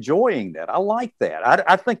 I'm enjoying that. I like that.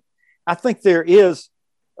 I think there is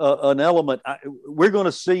an element. We're going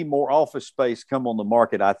to see more office space come on the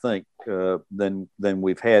market, I think, than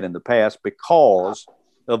we've had in the past because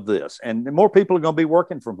of this. And more people are going to be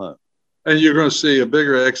working from home. And you're going to see a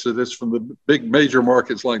bigger exodus from the big major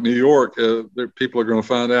markets like New York. People are going to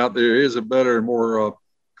find out there is a better and more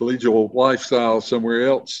collegial lifestyle somewhere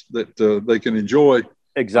else that they can enjoy.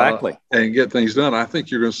 Exactly. And get things done. I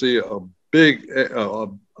think you're going to see a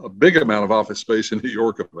big amount of office space in New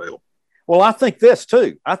York available. Well, I think this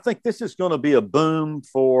too. I think this is going to be a boom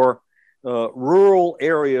for rural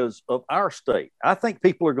areas of our state. I think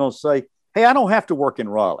people are going to say, hey, I don't have to work in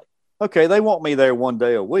Raleigh. Okay, they want me there one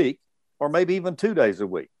day a week or maybe even 2 days a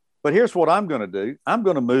week. But here's what I'm going to do. I'm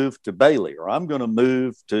going to move to Bailey, or I'm going to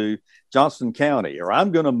move to Johnston County, or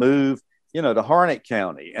I'm going to move to Harnett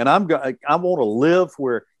County. And I want to live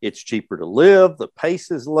where it's cheaper to live. The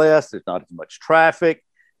pace is less. There's not as much traffic.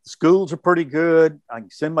 The schools are pretty good. I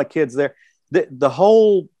can send my kids there. The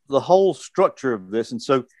whole structure of this. And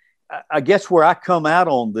so I guess where I come out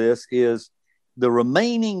on this is the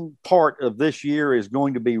remaining part of this year is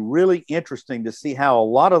going to be really interesting to see how a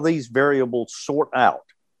lot of these variables sort out.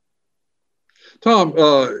 Tom,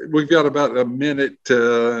 we've got about a minute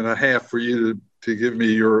and a half for you to give me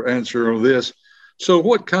your answer on this. So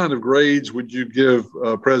what kind of grades would you give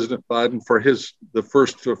President Biden for the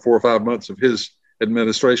first 4 or 5 months of his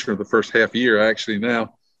administration, or the first half year actually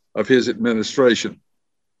now of his administration?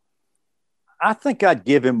 I think I'd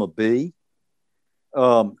give him a B.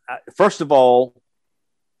 First of all,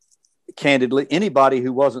 candidly, anybody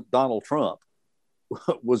who wasn't Donald Trump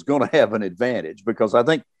was going to have an advantage, because I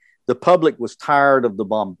think the public was tired of the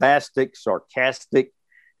bombastic, sarcastic,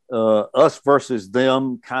 us versus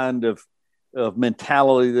them kind of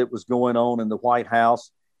mentality that was going on in the White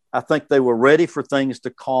House. I think they were ready for things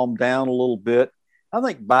to calm down a little bit. I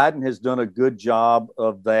think Biden has done a good job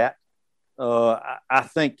of that. I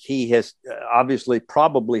think he has obviously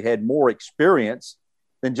probably had more experience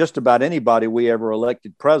than just about anybody we ever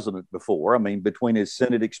elected president before. I mean, between his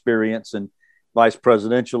Senate experience and vice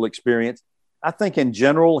presidential experience, I think in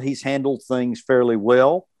general he's handled things fairly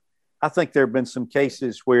well. I think there have been some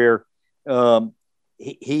cases where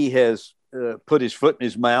he has put his foot in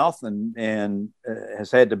his mouth and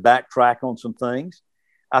has had to backtrack on some things.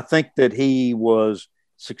 I think that he was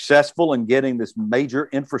successful in getting this major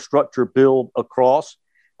infrastructure bill across.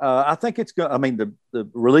 I think it's going. I mean, the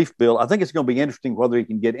relief bill. I think it's going to be interesting whether he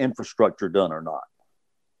can get infrastructure done or not.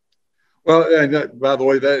 Well, and by the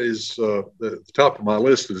way, that is the top of my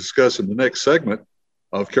list to discuss in the next segment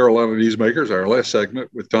of Carolina Newsmakers, our last segment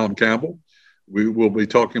with Tom Campbell. We will be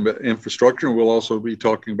talking about infrastructure, and we'll also be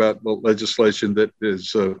talking about the legislation that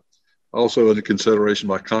is also under consideration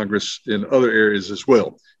by Congress in other areas as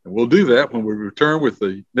well. And we'll do that when we return with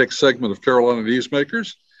the next segment of Carolina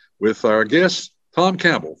Newsmakers with our guest, Tom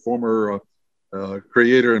Campbell, former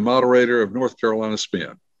creator and moderator of North Carolina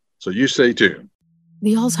Spin. So you stay tuned.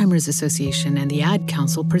 The Alzheimer's Association and the Ad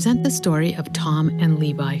Council present the story of Tom and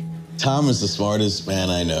Levi. Tom is the smartest man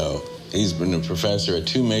I know. He's been a professor at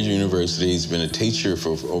 2 major universities, been a teacher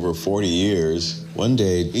for over 40 years. One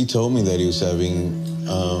day, he told me that he was having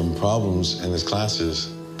problems in his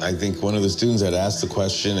classes. I think one of the students had asked the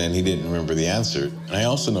question and he didn't remember the answer. And I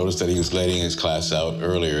also noticed that he was letting his class out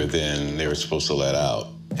earlier than they were supposed to let out.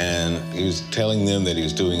 And he was telling them that he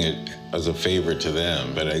was doing it as a favor to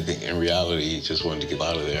them, but I think in reality, he just wanted to get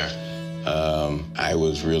out of there. I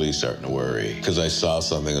was really starting to worry because I saw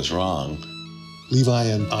something was wrong. Levi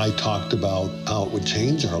and I talked about how it would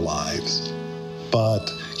change our lives,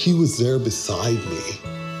 but he was there beside me,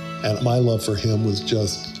 and my love for him was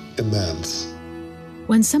just immense.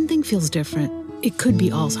 When something feels different, it could be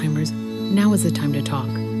Alzheimer's. Now is the time to talk.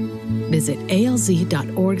 Visit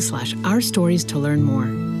alz.org/ourstories to learn more.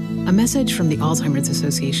 A message from the Alzheimer's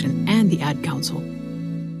Association and the Ad Council.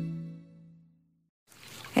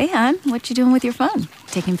 Hey, hon, what you doing with your phone?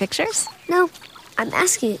 Taking pictures? No, I'm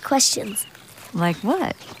asking it questions. Like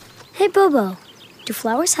what? Hey, Bobo, do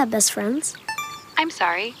flowers have best friends? I'm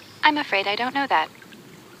sorry. I'm afraid I don't know that.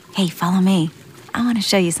 Hey, follow me. I want to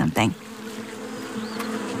show you something.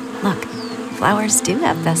 Look, flowers do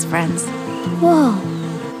have best friends. Whoa.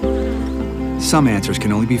 Some answers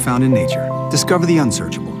can only be found in nature. Discover the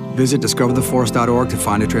unsearchable. Visit discovertheforest.org to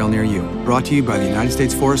find a trail near you. Brought to you by the United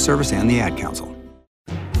States Forest Service and the Ad Council.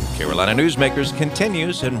 Carolina Newsmakers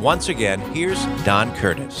continues, and once again, here's Don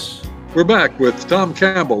Curtis. We're back with Tom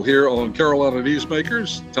Campbell here on Carolina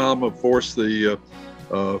Newsmakers. Tom, of course,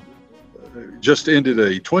 just ended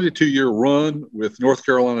a 22-year run with North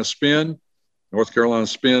Carolina Spin. North Carolina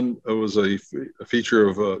Spin was a feature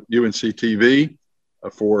of UNC TV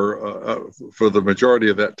for the majority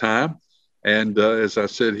of that time. And as I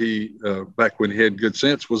said, he, back when he had good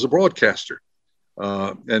sense, was a broadcaster.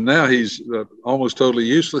 And now he's almost totally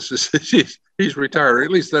useless. He's retired.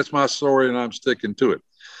 At least that's my story, and I'm sticking to it.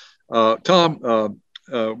 Tom,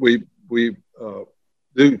 we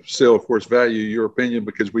do still, of course, value your opinion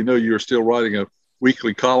because we know you're still writing a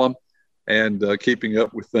weekly column and keeping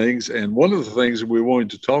up with things. And one of the things we wanted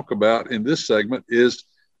to talk about in this segment is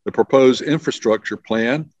the proposed infrastructure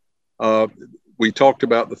plan. We talked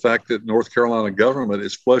about the fact that North Carolina government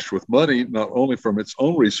is flush with money, not only from its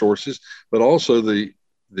own resources, but also the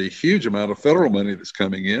huge amount of federal money that's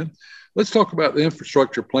coming in. Let's talk about the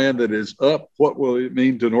infrastructure plan that is up. What will it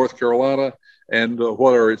mean to North Carolina, and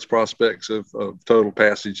what are its prospects of total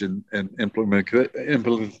passage and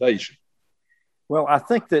implementation? Well, I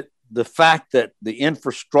think that the fact that the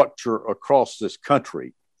infrastructure across this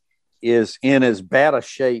country is in as bad a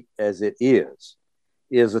shape as it is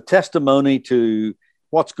a testimony to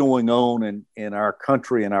what's going on in our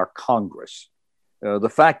country and our Congress. The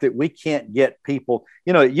fact that we can't get people,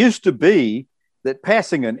 it used to be that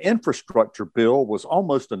passing an infrastructure bill was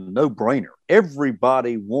almost a no-brainer.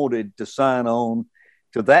 Everybody wanted to sign on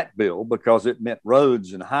to that bill because it meant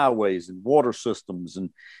roads and highways and water systems and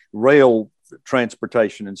rail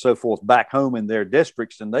transportation and so forth back home in their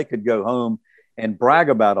districts, and they could go home and brag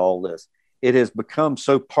about all this. It has become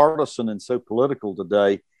so partisan and so political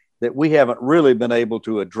today that we haven't really been able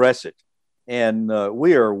to address it. And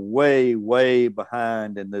we are way, way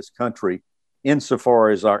behind in this country insofar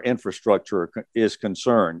as our infrastructure is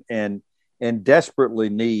concerned, and desperately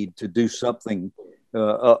need to do something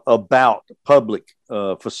about public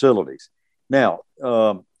facilities. Now,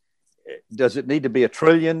 does it need to be $1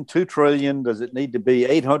 trillion, $2 trillion? Does it need to be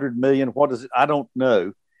 800 million? What is it? I don't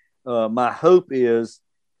know. My hope is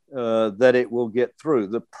that it will get through.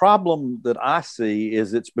 The problem that I see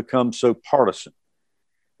is it's become so partisan.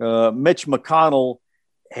 Mitch McConnell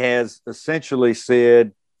has essentially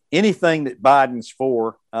said, anything that Biden's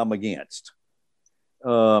for, I'm against.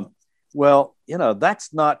 Well,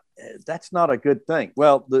 that's not a good thing.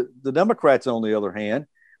 Well, the Democrats, on the other hand,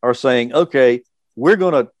 are saying, okay, we're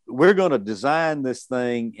gonna design this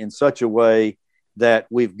thing in such a way that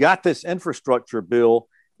we've got this infrastructure bill,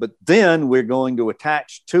 but then we're going to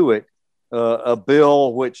attach to it a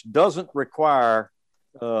bill which doesn't require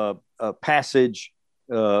a passage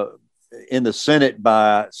in the Senate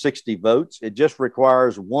by 60 votes. It just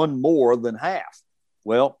requires one more than half.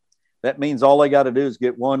 Well, that means all they got to do is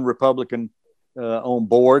get one Republican on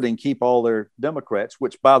board and keep all their Democrats,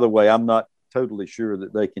 which, by the way, I'm not totally sure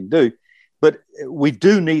that they can do. But we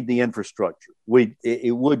do need the infrastructure.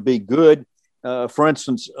 It would be good. For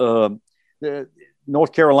instance,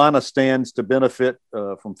 North Carolina stands to benefit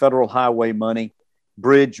from federal highway money,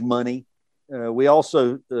 bridge money. We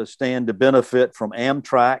also stand to benefit from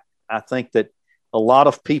Amtrak. I think that a lot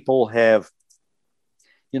of people have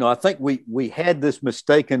I think we had this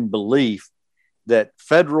mistaken belief that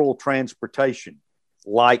federal transportation,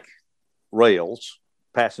 like rails,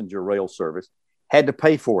 passenger rail service, had to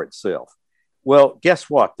pay for itself. Well, guess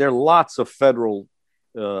what? There are lots of federal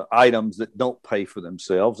items that don't pay for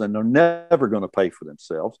themselves, and they're never going to pay for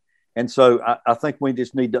themselves. And so I think we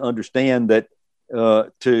just need to understand that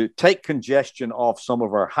to take congestion off some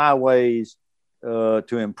of our highways, to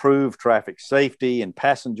improve traffic safety and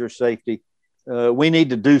passenger safety, we need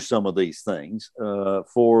to do some of these things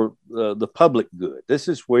for the public good. This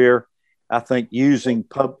is where I think using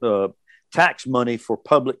tax money for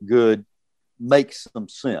public good makes some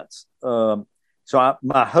sense.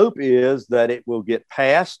 My hope is that it will get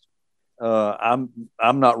passed. I'm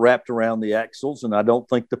not wrapped around the axles, and I don't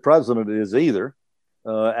think the president is either,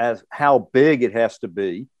 as how big it has to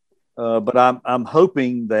be. But I'm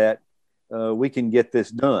hoping that we can get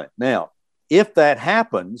this done. Now, if that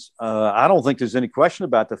happens, I don't think there's any question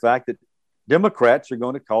about the fact that Democrats are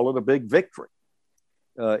going to call it a big victory.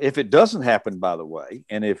 If it doesn't happen, by the way,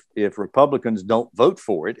 and if Republicans don't vote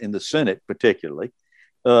for it in the Senate particularly,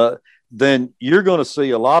 then you're going to see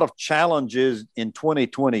a lot of challenges in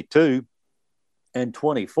 2022 and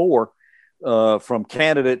 24 from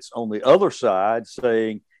candidates on the other side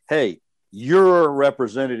saying, hey, your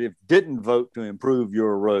representative didn't vote to improve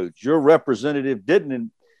your roads. Your representative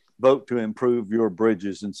didn't vote to improve your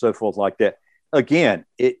bridges and so forth like that. Again,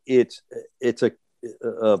 it's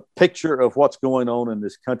a picture of what's going on in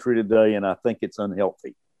this country today, and I think it's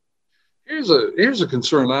unhealthy. Here's a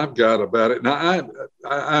concern I've got about it. Now,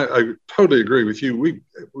 I totally agree with you.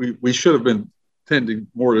 We should have been tending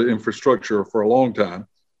more to infrastructure for a long time.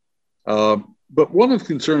 But one of the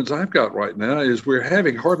concerns I've got right now is we're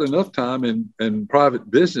having hard enough time in private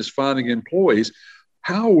business finding employees.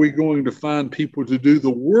 How are we going to find people to do the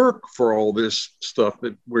work for all this stuff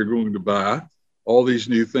that we're going to buy? All these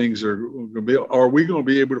new things are we going to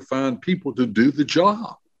be able to find people to do the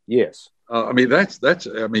job? Yes.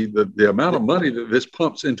 The amount of money that this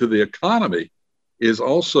pumps into the economy is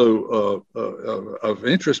also of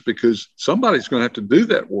interest because somebody's going to have to do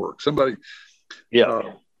that work. We're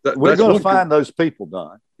going to find those people,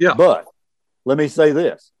 Don. Yeah. But let me say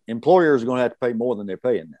this. Employers are going to have to pay more than they're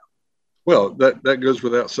paying now. Well, that goes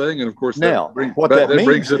without saying. And, of course, that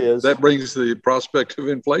brings the prospect of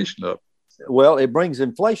inflation up. Well, it brings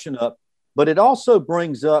inflation up, but it also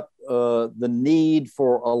brings up the need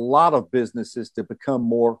for a lot of businesses to become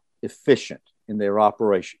more efficient in their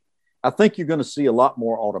operation. I think you're going to see a lot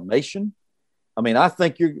more automation. I mean, I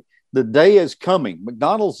think the day is coming.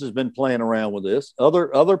 McDonald's has been playing around with this.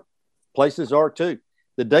 Other places are too.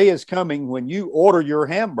 The day is coming when you order your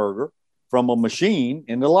hamburger from a machine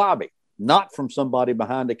in the lobby, not from somebody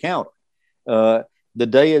behind the counter. The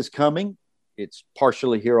day is coming. It's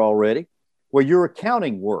partially here already, where your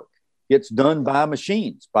accounting work gets done by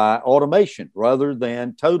machines, by automation, rather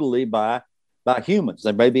than totally by humans.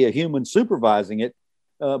 There may be a human supervising it,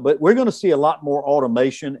 but we're going to see a lot more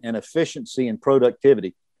automation and efficiency and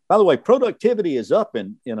productivity. By the way, productivity is up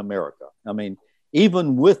in America. I mean,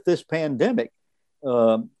 even with this pandemic,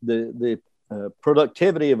 the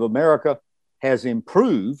productivity of America has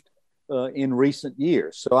improved in recent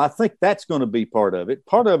years. So I think that's going to be part of it.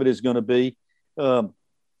 Part of it is going to be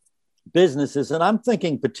businesses, and I'm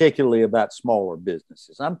thinking particularly about smaller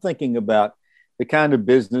businesses. I'm thinking about the kind of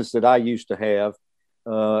business that I used to have,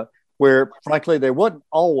 where, frankly, there wasn't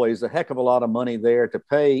always a heck of a lot of money there to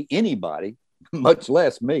pay anybody, much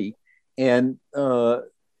less me. And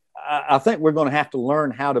I think we're going to have to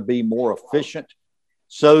learn how to be more efficient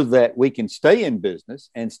so that we can stay in business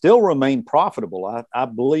and still remain profitable. I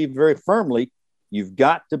believe very firmly you've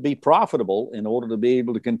got to be profitable in order to be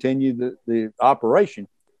able to continue the operation.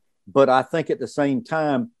 But I think at the same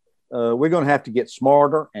time, we're going to have to get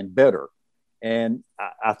smarter and better. And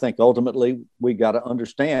I think ultimately we got to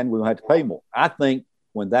understand we'll have to pay more. I think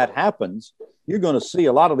when that happens, you're going to see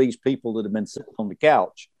a lot of these people that have been sitting on the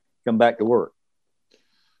couch come back to work.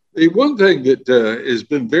 The one thing that has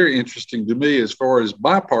been very interesting to me as far as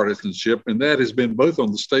bipartisanship, and that has been both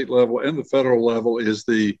on the state level and the federal level, is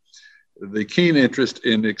the keen interest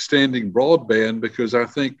in extending broadband, because I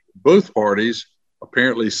think both parties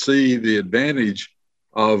apparently see the advantage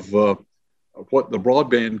of what the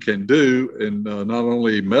broadband can do in not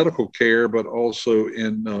only medical care, but also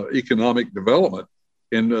in economic development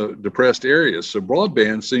in depressed areas. So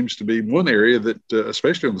broadband seems to be one area that,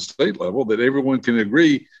 especially on the state level, that everyone can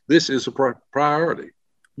agree this is a priority.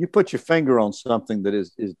 You put your finger on something that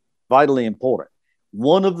is vitally important.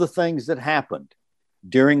 One of the things that happened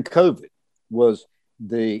during COVID was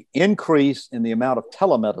the increase in the amount of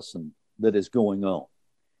telemedicine that is going on.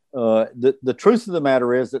 The truth of the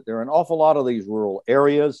matter is that there are an awful lot of these rural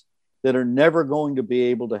areas that are never going to be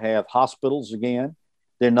able to have hospitals again.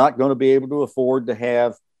 They're not going to be able to afford to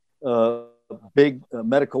have big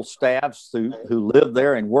medical staffs who live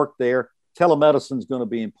there and work there. Telemedicine is going to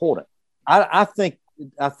be important. I think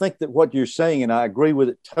that what you're saying, and I agree with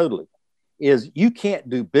it totally, is you can't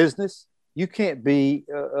do business. You can't be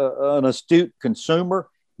an astute consumer.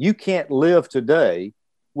 You can't live today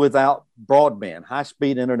without broadband,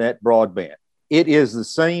 high-speed internet broadband. It is the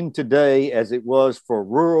same today as it was for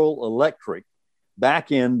rural electric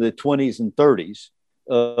back in the 20s and 30s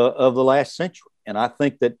of the last century. And I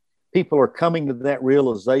think that people are coming to that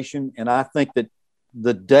realization. And I think that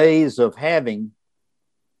the days of having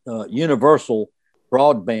universal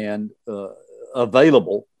broadband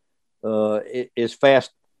available is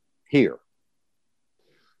fast here.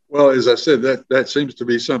 Well, as I said, that seems to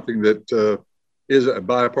be something that is a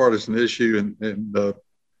bipartisan issue and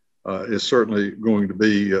is certainly going to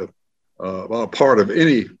be a part of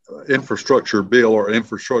any infrastructure bill or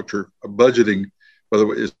infrastructure budgeting,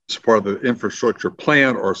 whether it's part of the infrastructure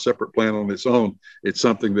plan or a separate plan on its own. It's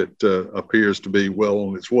something that appears to be well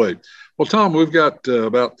on its way. Well, Tom, we've got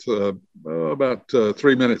about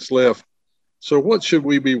 3 minutes left. So what should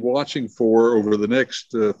we be watching for over the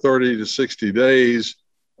next 30 to 60 days?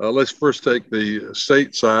 Let's first take the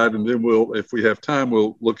state side, and then if we have time,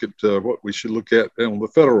 we'll look at what we should look at on the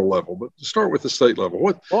federal level. But to start with the state level,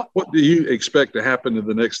 what do you expect to happen in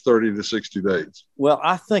the next 30 to 60 days? Well,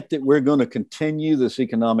 I think that we're going to continue this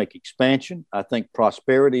economic expansion. I think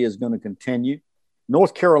prosperity is going to continue.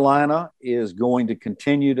 North Carolina is going to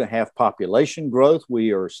continue to have population growth.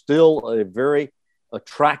 We are still a very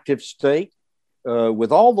attractive state.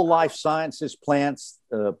 With all the life sciences plants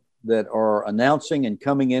that are announcing and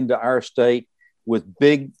coming into our state with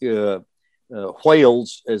big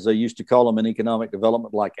whales, as they used to call them in economic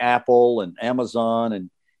development, like Apple and Amazon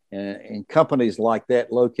and companies like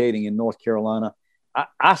that locating in North Carolina,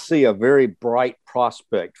 I see a very bright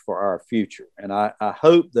prospect for our future. And I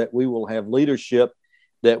hope that we will have leadership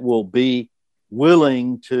that will be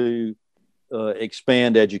willing to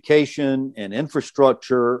expand education and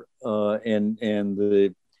infrastructure and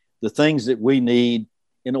the things that we need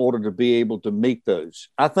in order to be able to meet those.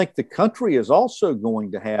 I think the country is also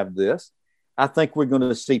going to have this. I think we're going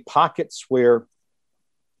to see pockets where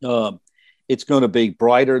it's going to be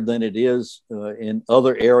brighter than it is in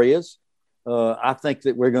other areas. I think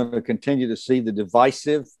that we're going to continue to see the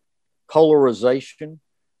divisive polarization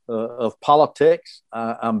of politics.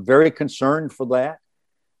 I'm very concerned for that.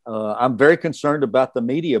 I'm very concerned about the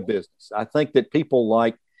media business. I think that people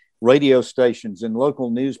like radio stations and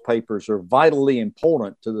local newspapers are vitally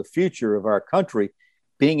important to the future of our country,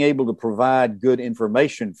 being able to provide good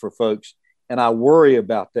information for folks. And I worry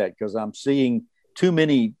about that because I'm seeing too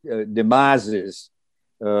many demises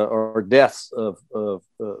or deaths of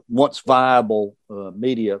once viable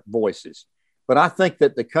media voices. But I think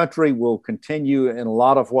that the country will continue in a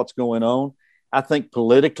lot of what's going on. I think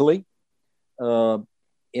politically,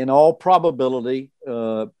 in all probability,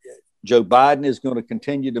 Joe Biden is going to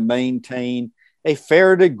continue to maintain a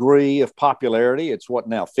fair degree of popularity. It's what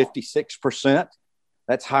now, 56%?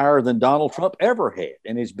 That's higher than Donald Trump ever had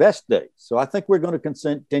in his best days. So I think we're going to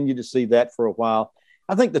continue to see that for a while.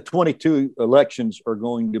 I think the 22 elections are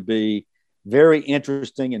going to be very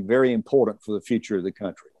interesting and very important for the future of the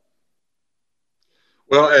country.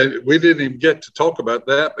 Well, and we didn't even get to talk about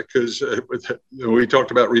that because we talked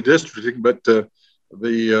about redistricting, but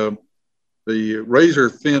the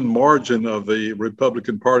razor-thin margin of the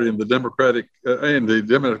Republican Party and the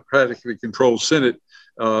democratically controlled Senate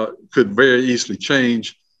could very easily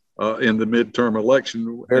change in the midterm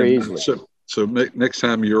election. Very easily. So next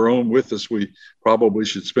time you're on with us, we probably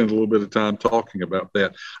should spend a little bit of time talking about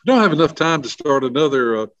that. I don't have enough time to start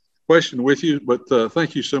another question with you, but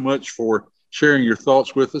thank you so much for sharing your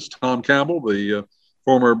thoughts with us. Tom Campbell, the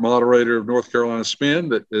former moderator of North Carolina Spin,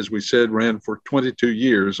 that, as we said, ran for 22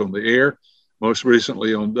 years on the air, most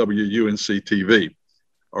recently on WUNC TV,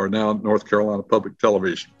 or now North Carolina Public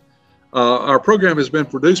Television. Our program has been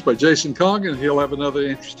produced by Jason Cong, and he'll have another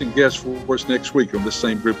interesting guest for us next week on this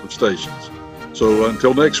same group of stations. So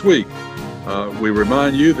until next week, we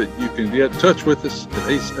remind you that you can get in touch with us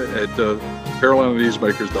at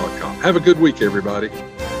CarolinaNewsmakers.com. Have a good week, everybody.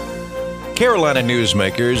 Carolina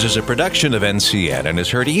Newsmakers is a production of NCN and is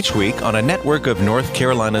heard each week on a network of North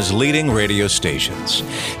Carolina's leading radio stations.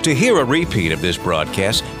 To hear a repeat of this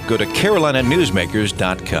broadcast, go to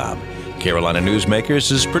CarolinaNewsmakers.com. Carolina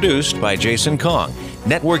Newsmakers is produced by Jason Cong.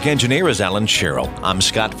 Network engineer is Alan Sherrill. I'm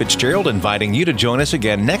Scott Fitzgerald, inviting you to join us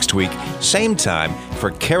again next week, same time, for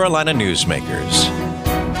Carolina Newsmakers.